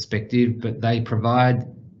perspective, but they provide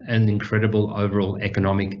an incredible overall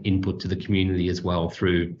economic input to the community as well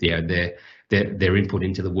through their input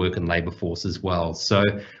into the work and labour force as well. So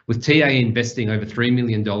with TA investing over $3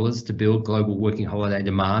 million to build global working holiday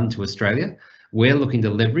demand to Australia, we're looking to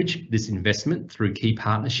leverage this investment through key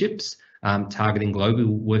partnerships, targeting global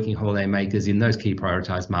working holiday makers in those key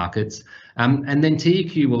prioritised markets. And then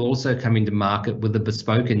TEQ will also come into market with a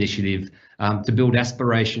bespoke initiative to build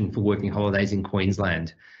aspiration for working holidays in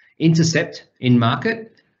Queensland. Intercept in market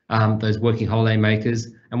those working holiday makers,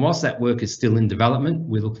 and whilst that work is still in development,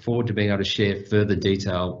 we look forward to being able to share further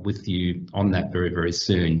detail with you on that very, very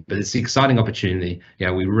soon. But it's an exciting opportunity.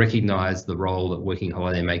 We recognise the role that working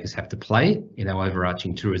holiday makers have to play in our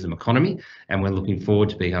overarching tourism economy, and we're looking forward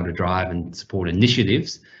to being able to drive and support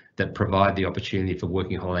initiatives that provide the opportunity for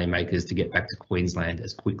working holiday makers to get back to Queensland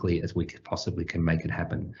as quickly as we possibly can make it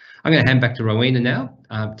happen. I'm going to hand back to Rowena now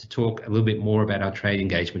to talk a little bit more about our trade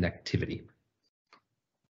engagement activity.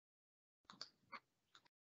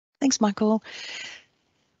 Thanks, Michael.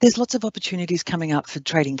 There's lots of opportunities coming up for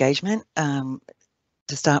trade engagement.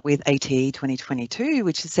 To start with ATE 2022,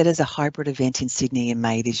 which is set as a hybrid event in Sydney in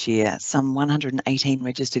May this year. Some 118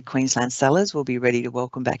 registered Queensland sellers will be ready to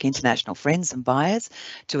welcome back international friends and buyers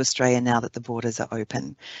to Australia now that the borders are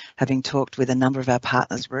open. Having talked with a number of our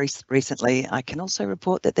partners recently, I can also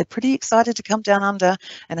report that they're pretty excited to come down under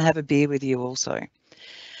and have a beer with you also.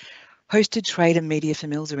 Hosted trade and media for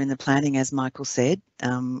mills are in the planning, as Michael said,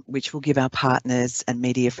 which will give our partners and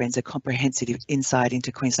media friends a comprehensive insight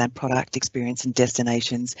into Queensland product, experience and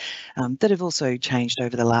destinations that have also changed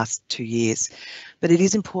over the last 2 years. But it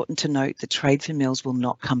is important to note that trade for mills will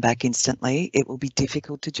not come back instantly. It will be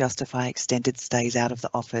difficult to justify extended stays out of the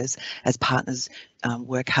offers as partners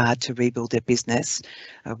work hard to rebuild their business.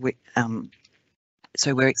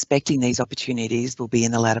 So we're expecting these opportunities will be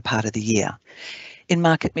in the latter part of the year. In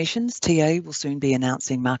market missions, TA will soon be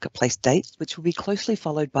announcing marketplace dates, which will be closely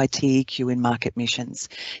followed by TEQ in market missions.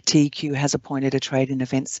 TEQ has appointed a trade and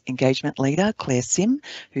events engagement leader, Claire Sim,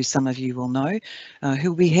 who some of you will know,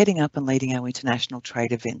 who will be heading up and leading our international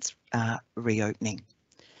trade events reopening.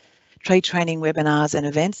 Trade training webinars and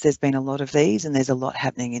events, there's been a lot of these and there's a lot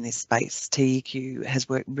happening in this space. TEQ has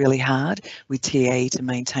worked really hard with TA to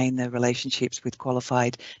maintain the relationships with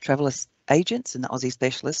qualified traveller agents and the Aussie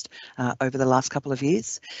specialist over the last couple of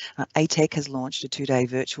years. TEQ has launched a 2-day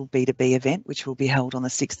virtual B2B event, which will be held on the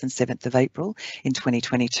 6th and 7th of April in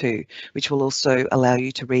 2022, which will also allow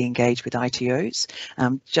you to re-engage with ITOs.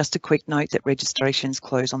 Just a quick note that registrations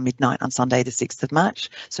close on midnight on Sunday, the 6th of March,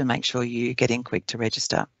 so make sure you get in quick to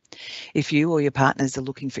register. If you or your partners are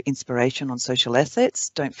looking for inspiration on social assets,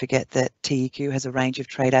 don't forget that TEQ has a range of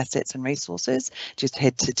trade assets and resources. Just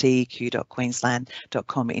head to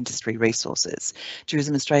teq.queensland.com industry resources.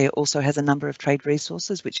 Tourism Australia also has a number of trade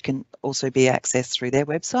resources which can also be accessed through their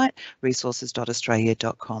website,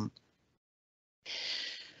 resources.australia.com.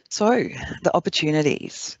 So the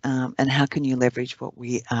opportunities and how can you leverage what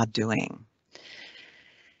we are doing?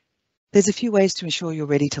 There's a few ways to ensure you're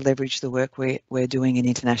ready to leverage the work we're doing in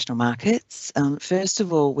international markets. First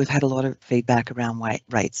of all, we've had a lot of feedback around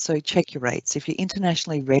rates, so check your rates. If you're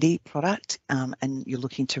internationally ready product and you're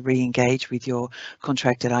looking to re-engage with your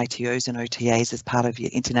contracted ITOs and OTAs as part of your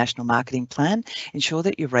international marketing plan, ensure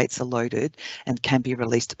that your rates are loaded and can be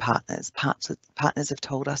released to partners. Partners have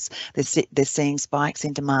told us they're seeing spikes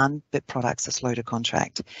in demand, but products are slow to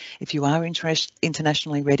contract. If you are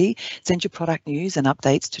internationally ready, send your product news and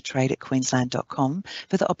updates to trade@queensland.com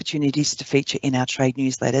for the opportunities to feature in our trade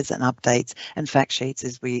newsletters and updates and fact sheets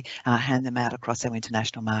as we hand them out across our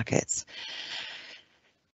international markets.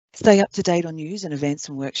 Stay up to date on news and events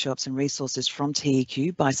and workshops and resources from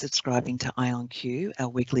TEQ by subscribing to IonQ, our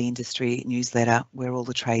weekly industry newsletter where all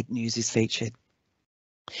the trade news is featured.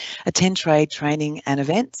 Attend trade training and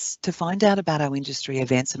events. To find out about our industry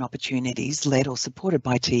events and opportunities led or supported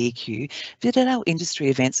by TEQ, visit our industry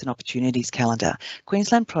events and opportunities calendar.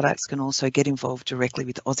 Queensland Products can also get involved directly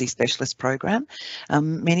with Aussie Specialist program.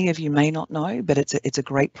 Many of you may not know, but it's a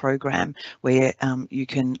great program where you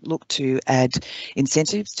can look to add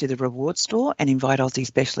incentives to the reward store and invite Aussie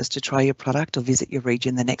Specialists to try your product or visit your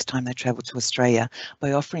region the next time they travel to Australia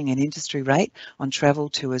by offering an industry rate on travel,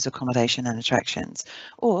 tours, accommodation and attractions.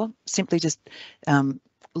 Or simply just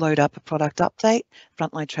load up a product update.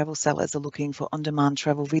 Frontline travel sellers are looking for on-demand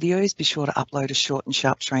travel videos. Be sure to upload a short and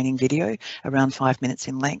sharp training video around 5 minutes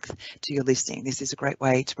in length to your listing. This is a great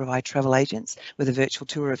way to provide travel agents with a virtual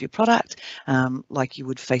tour of your product like you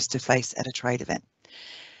would face-to-face at a trade event.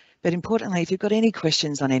 But importantly, if you've got any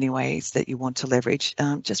questions on any ways that you want to leverage,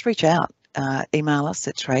 just reach out. Email us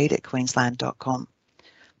at trade@queensland.com.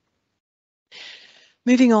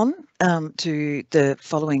 Moving on to the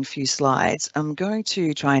following few slides, I'm going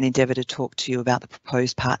to try and endeavour to talk to you about the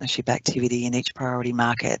proposed partnership activity in each priority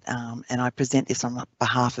market, and I present this on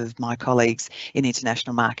behalf of my colleagues in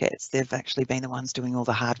international markets. They've actually been the ones doing all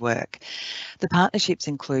the hard work. The partnerships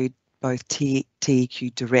include both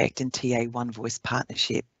TEQ Direct and TA One Voice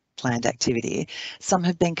Partnership planned activity. Some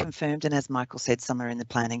have been confirmed, and as Michael said, some are in the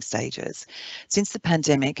planning stages. Since the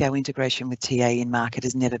pandemic, our integration with TA in market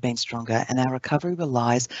has never been stronger, and our recovery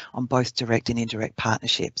relies on both direct and indirect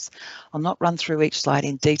partnerships. I'll not run through each slide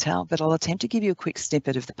in detail, but I'll attempt to give you a quick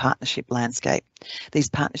snippet of the partnership landscape. These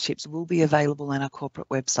partnerships will be available on our corporate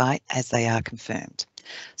website as they are confirmed.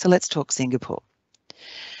 So let's talk Singapore.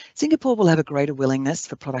 Singapore will have a greater willingness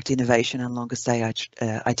for product innovation and longer stay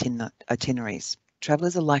itineraries.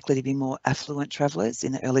 Travellers are likely to be more affluent travellers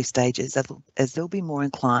in the early stages as they'll be more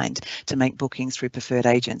inclined to make bookings through preferred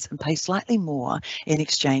agents and pay slightly more in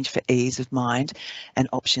exchange for ease of mind and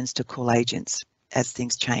options to call agents as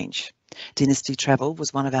things change. Dynasty Travel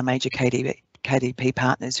was one of our major KDP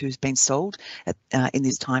partners who's been sold in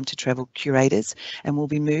this time to travel curators and will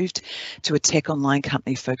be moved to a tech online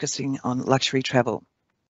company focusing on luxury travel.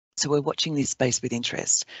 So we're watching this space with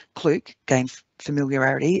interest. Klook gained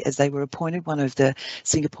familiarity as they were appointed one of the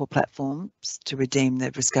Singapore platforms to redeem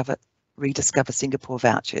the Rediscover Singapore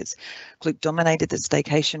vouchers. Klook dominated the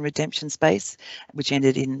staycation redemption space, which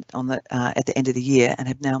ended at the end of the year, and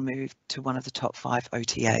have now moved to one of the top 5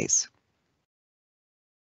 OTAs.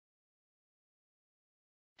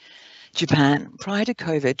 Japan. Prior to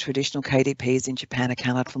COVID, traditional KDPs in Japan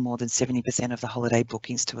accounted for more than 70% of the holiday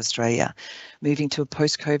bookings to Australia. Moving to a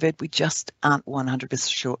post-COVID, we just aren't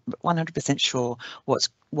 100% sure what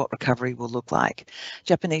recovery will look like.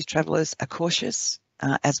 Japanese travellers are cautious,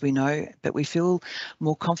 as we know, but we feel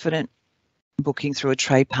more confident booking through a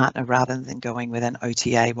trade partner rather than going with an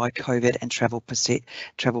OTA while COVID and travel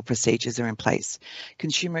procedures are in place.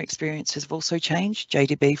 Consumer experiences have also changed.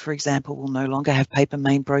 JDB, for example, will no longer have paper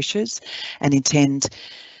main brochures and intend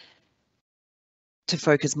to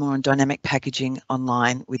focus more on dynamic packaging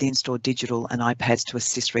online with in-store digital and iPads to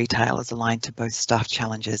assist retailers aligned to both staff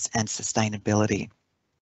challenges and sustainability.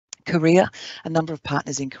 Korea, a number of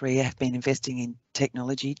partners in Korea have been investing in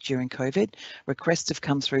technology during COVID. Requests have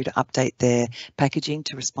come through to update their packaging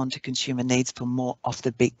to respond to consumer needs for more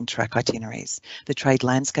off-the-beaten-track itineraries. The trade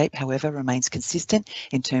landscape, however, remains consistent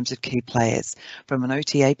in terms of key players. From an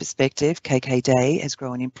OTA perspective, KKday has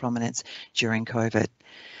grown in prominence during COVID.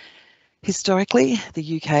 Historically,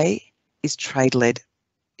 the UK is trade-led.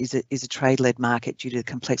 Is a trade-led market due to the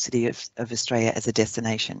complexity of Australia as a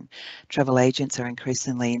destination. Travel agents are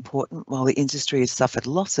increasingly important while the industry has suffered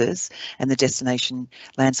losses and the destination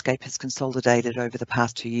landscape has consolidated over the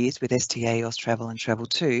past 2 years with STA, Austravel and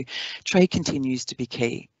Travel2. Trade continues to be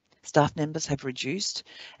key. Staff numbers have reduced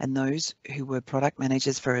and those who were product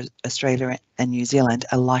managers for Australia and New Zealand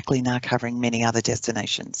are likely now covering many other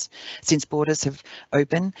destinations. Since borders have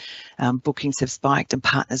opened, bookings have spiked and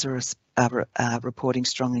partners are reporting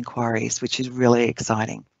strong inquiries, which is really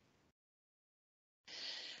exciting.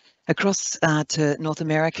 Across to North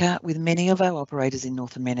America, with many of our operators in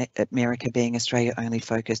North America being Australia only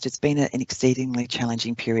focused, it's been an exceedingly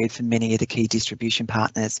challenging period for many of the key distribution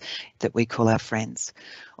partners that we call our friends.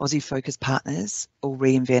 Aussie focused partners all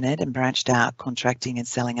reinvented and branched out, contracting and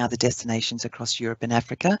selling other destinations across Europe and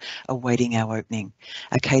Africa, awaiting our opening.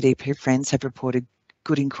 Our KDP friends have reported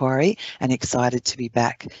good inquiry and excited to be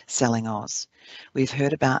back selling Oz. We've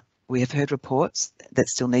heard We have heard reports that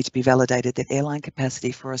still need to be validated that airline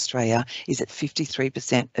capacity for Australia is at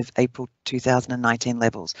 53% of April 2019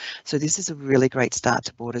 levels. So this is a really great start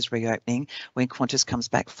to borders reopening. When Qantas comes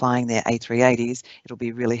back flying their A380s, it'll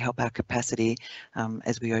be really help our capacity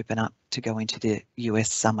as we open up to go into the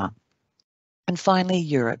US summer. And finally,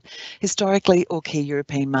 Europe. Historically, all key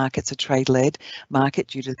European markets are trade-led market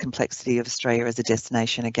due to the complexity of Australia as a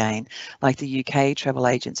destination again. Like the UK, travel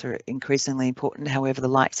agents are increasingly important. However, the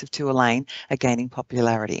likes of Tourlane are gaining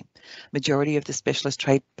popularity. Majority of the specialist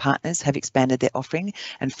trade partners have expanded their offering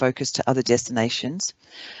and focused to other destinations.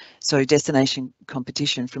 So destination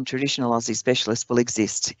competition from traditional Aussie specialists will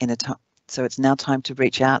exist in a time. So it's now time to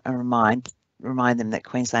reach out and remind them that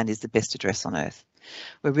Queensland is the best address on earth.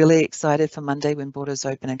 We're really excited for Monday when borders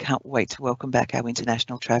open and can't wait to welcome back our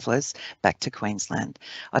international travellers back to Queensland.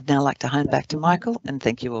 I'd now like to hand back to Michael and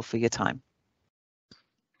thank you all for your time.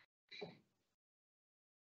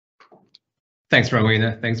 Thanks,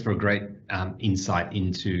 Rowena. Thanks for a great insight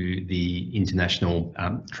into the international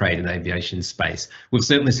trade and aviation space. We've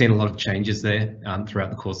certainly seen a lot of changes there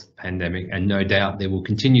throughout the course of the pandemic, and no doubt there will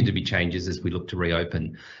continue to be changes as we look to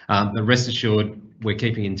reopen. But rest assured, we're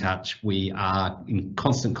keeping in touch. We are in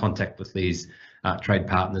constant contact with these trade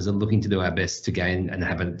partners and looking to do our best to gain and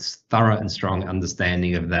have a thorough and strong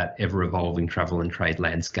understanding of that ever-evolving travel and trade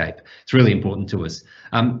landscape. It's really important to us.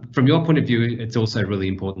 From your point of view, it's also really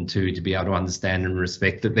important to be able to understand and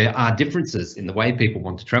respect that there are differences in the way people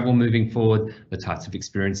want to travel moving forward, the types of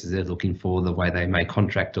experiences they're looking for, the way they may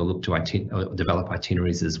contract or look to develop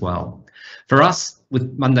itineraries as well. For us,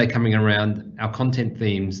 with Monday coming around, our content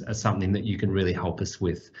themes are something that you can really help us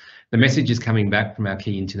with. The message is coming back from our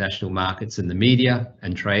key international markets and the media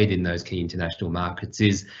and trade in those key international markets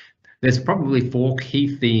is there's probably 4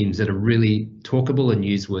 key themes that are really talkable and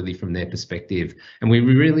newsworthy from their perspective. And we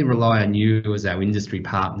really rely on you as our industry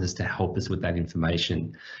partners to help us with that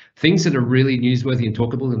information. Things that are really newsworthy and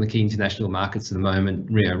talkable in the key international markets at the moment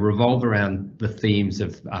revolve around the themes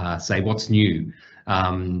of, say, what's new.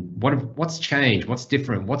 What's changed, what's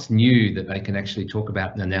different, what's new that they can actually talk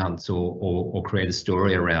about and announce or create a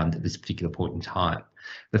story around at this particular point in time.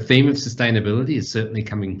 The theme of sustainability is certainly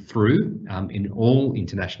coming through in all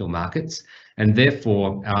international markets, and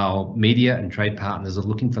therefore our media and trade partners are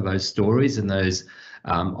looking for those stories and those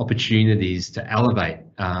opportunities to elevate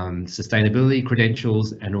sustainability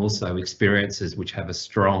credentials and also experiences which have a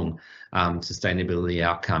strong sustainability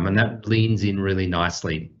outcome, and that leans in really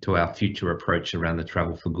nicely to our future approach around the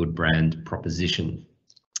Travel for Good brand proposition.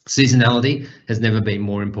 Seasonality has never been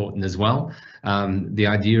more important as well. The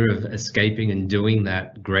idea of escaping and doing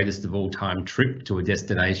that greatest of all time trip to a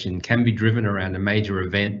destination can be driven around a major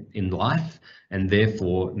event in life, and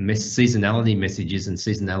therefore seasonality messages and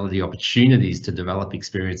seasonality opportunities to develop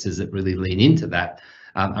experiences that really lean into that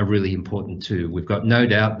are really important too. We've got no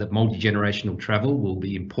doubt that multi-generational travel will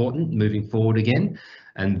be important moving forward again,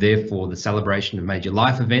 and therefore the celebration of major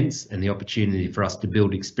life events and the opportunity for us to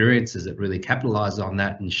build experiences that really capitalise on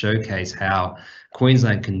that and showcase how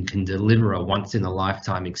Queensland can deliver a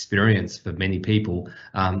once-in-a-lifetime experience for many people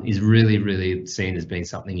is really seen as being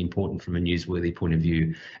something important from a newsworthy point of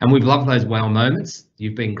view. And we've loved those wow moments.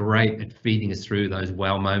 You've been great at feeding us through those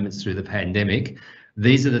wow moments through the pandemic.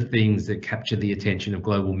 These are the things that capture the attention of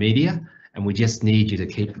global media, and we just need you to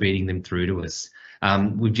keep feeding them through to us.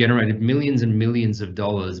 We've generated millions and millions of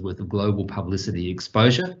dollars worth of global publicity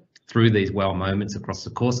exposure through these wow moments across the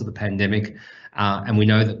course of the pandemic, and we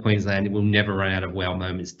know that Queensland will never run out of wow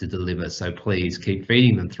moments to deliver, so please keep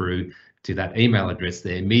feeding them through to that email address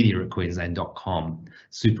there, media@queensland.com.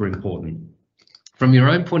 Super important. From your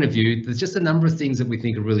own point of view, there's just a number of things that we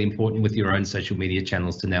think are really important with your own social media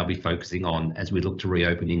channels to now be focusing on as we look to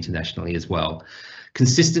reopen internationally as well.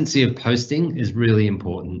 Consistency of posting is really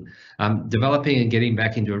important. Developing and getting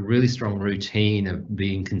back into a really strong routine of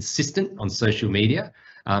being consistent on social media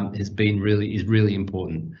is really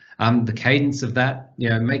important. The cadence of that,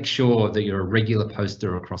 make sure that you're a regular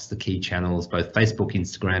poster across the key channels, both Facebook,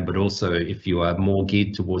 Instagram, but also if you are more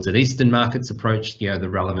geared towards an Eastern markets approach, the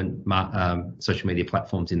relevant social media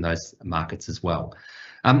platforms in those markets as well.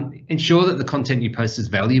 Ensure that the content you post is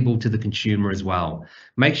valuable to the consumer as well.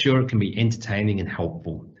 Make sure it can be entertaining and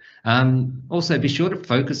helpful. Also, be sure to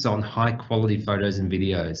focus on high quality photos and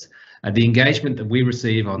videos. The engagement that we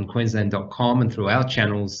receive on Queensland.com and through our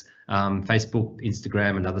channels, Facebook,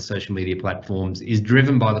 Instagram and other social media platforms is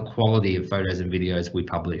driven by the quality of photos and videos we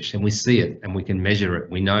publish, and we see it and we can measure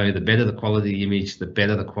it. We know the better the quality of the image, the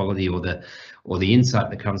better the quality or the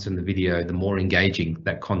insight that comes from the video, the more engaging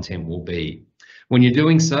that content will be. When you're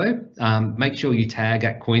doing so, make sure you tag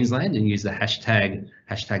at Queensland and use the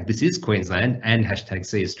hashtag This Is Queensland and hashtag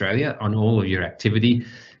See Australia on all of your activity,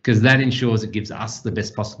 because that ensures it gives us the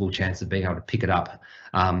best possible chance of being able to pick it up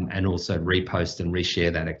and also repost and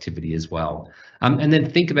reshare that activity as well. And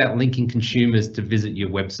then think about linking consumers to visit your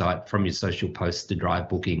website from your social posts to drive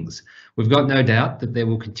bookings. We've got no doubt that there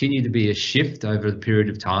will continue to be a shift over the period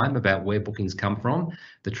of time about where bookings come from.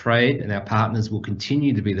 The trade and our partners will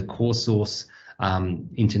continue to be the core source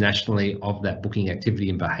internationally of that booking activity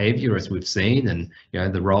and behaviour, as we've seen, and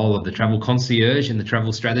the role of the travel concierge and the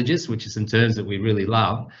travel strategist, which is some terms that we really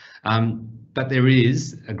love. But there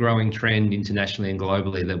is a growing trend internationally and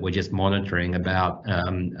globally that we're just monitoring about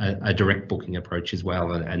a direct booking approach as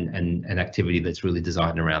well, and an activity that's really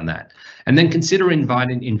designed around that. And then consider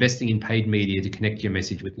investing in paid media to connect your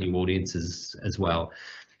message with new audiences as well.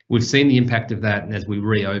 We've seen the impact of that, and as we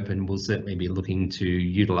reopen, we'll certainly be looking to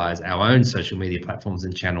utilise our own social media platforms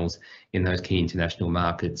and channels in those key international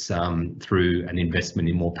markets through an investment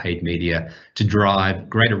in more paid media to drive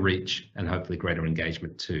greater reach and hopefully greater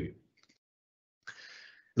engagement too.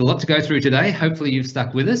 There's a lot to go through today. Hopefully you've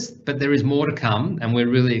stuck with us, but there is more to come, and we're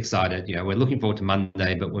really excited. We're looking forward to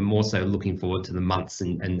Monday, but we're more so looking forward to the months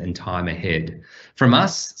and time ahead. From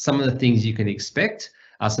us, some of the things you can expect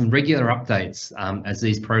are some regular updates as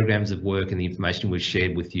these programs of work and the information we've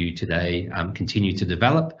shared with you today continue to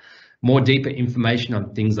develop. More deeper information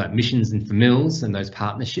on things like missions and familials and those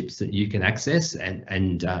partnerships that you can access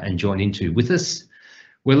and join into with us.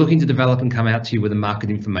 We're looking to develop and come out to you with a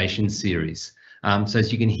market information series. So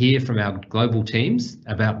as you can hear from our global teams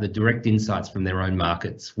about the direct insights from their own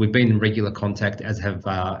markets. We've been in regular contact, as have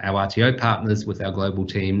our RTO partners, with our global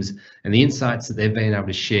teams, and the insights that they've been able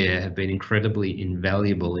to share have been incredibly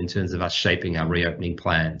invaluable in terms of us shaping our reopening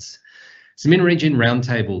plans. Some in-region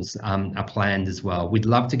roundtables are planned as well. We'd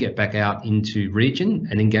love to get back out into region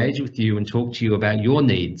and engage with you and talk to you about your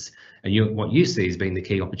needs and what you see as being the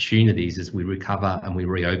key opportunities as we recover and we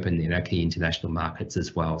reopen in our key international markets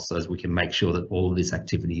as well, so as we can make sure that all of this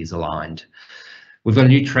activity is aligned. We've got a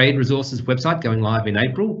new trade resources website going live in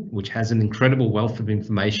April, which has an incredible wealth of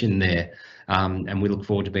information there, and we look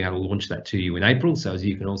forward to being able to launch that to you in April, so as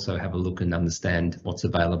you can also have a look and understand what's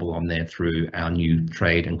available on there through our new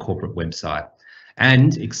trade and corporate website.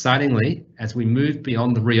 And excitingly, as we move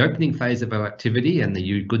beyond the reopening phase of our activity and the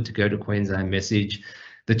 "You Good to Go to Queensland" message,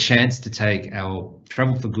 the chance to take our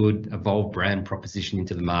Travel for Good evolved brand proposition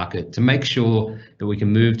into the market to make sure that we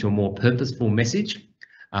can move to a more purposeful message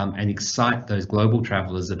and excite those global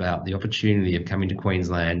travellers about the opportunity of coming to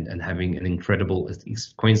Queensland and having an incredible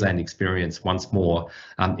Queensland experience once more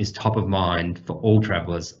is top of mind for all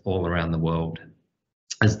travellers all around the world.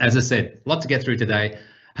 As I said, a lot to get through today.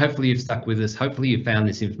 Hopefully you've stuck with us. Hopefully you found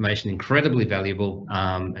this information incredibly valuable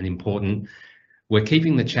and important. We're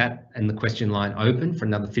keeping the chat and the question line open for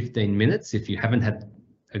another 15 minutes. If you have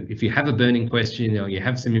a burning question or you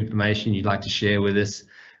have some information you'd like to share with us,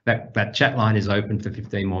 that chat line is open for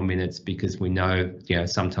 15 more minutes, because we know,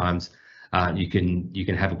 sometimes you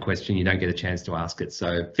can have a question, you don't get a chance to ask it.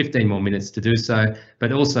 So 15 more minutes to do so,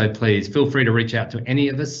 but also please feel free to reach out to any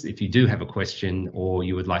of us if you do have a question or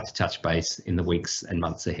you would like to touch base in the weeks and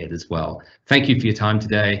months ahead as well. Thank you for your time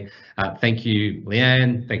today. Thank you,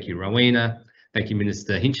 Leanne. Thank you, Rowena. Thank you,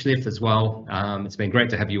 Minister Hinchliffe, as well. It's been great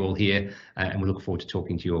to have you all here, and we look forward to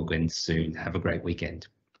talking to you all again soon. Have a great weekend.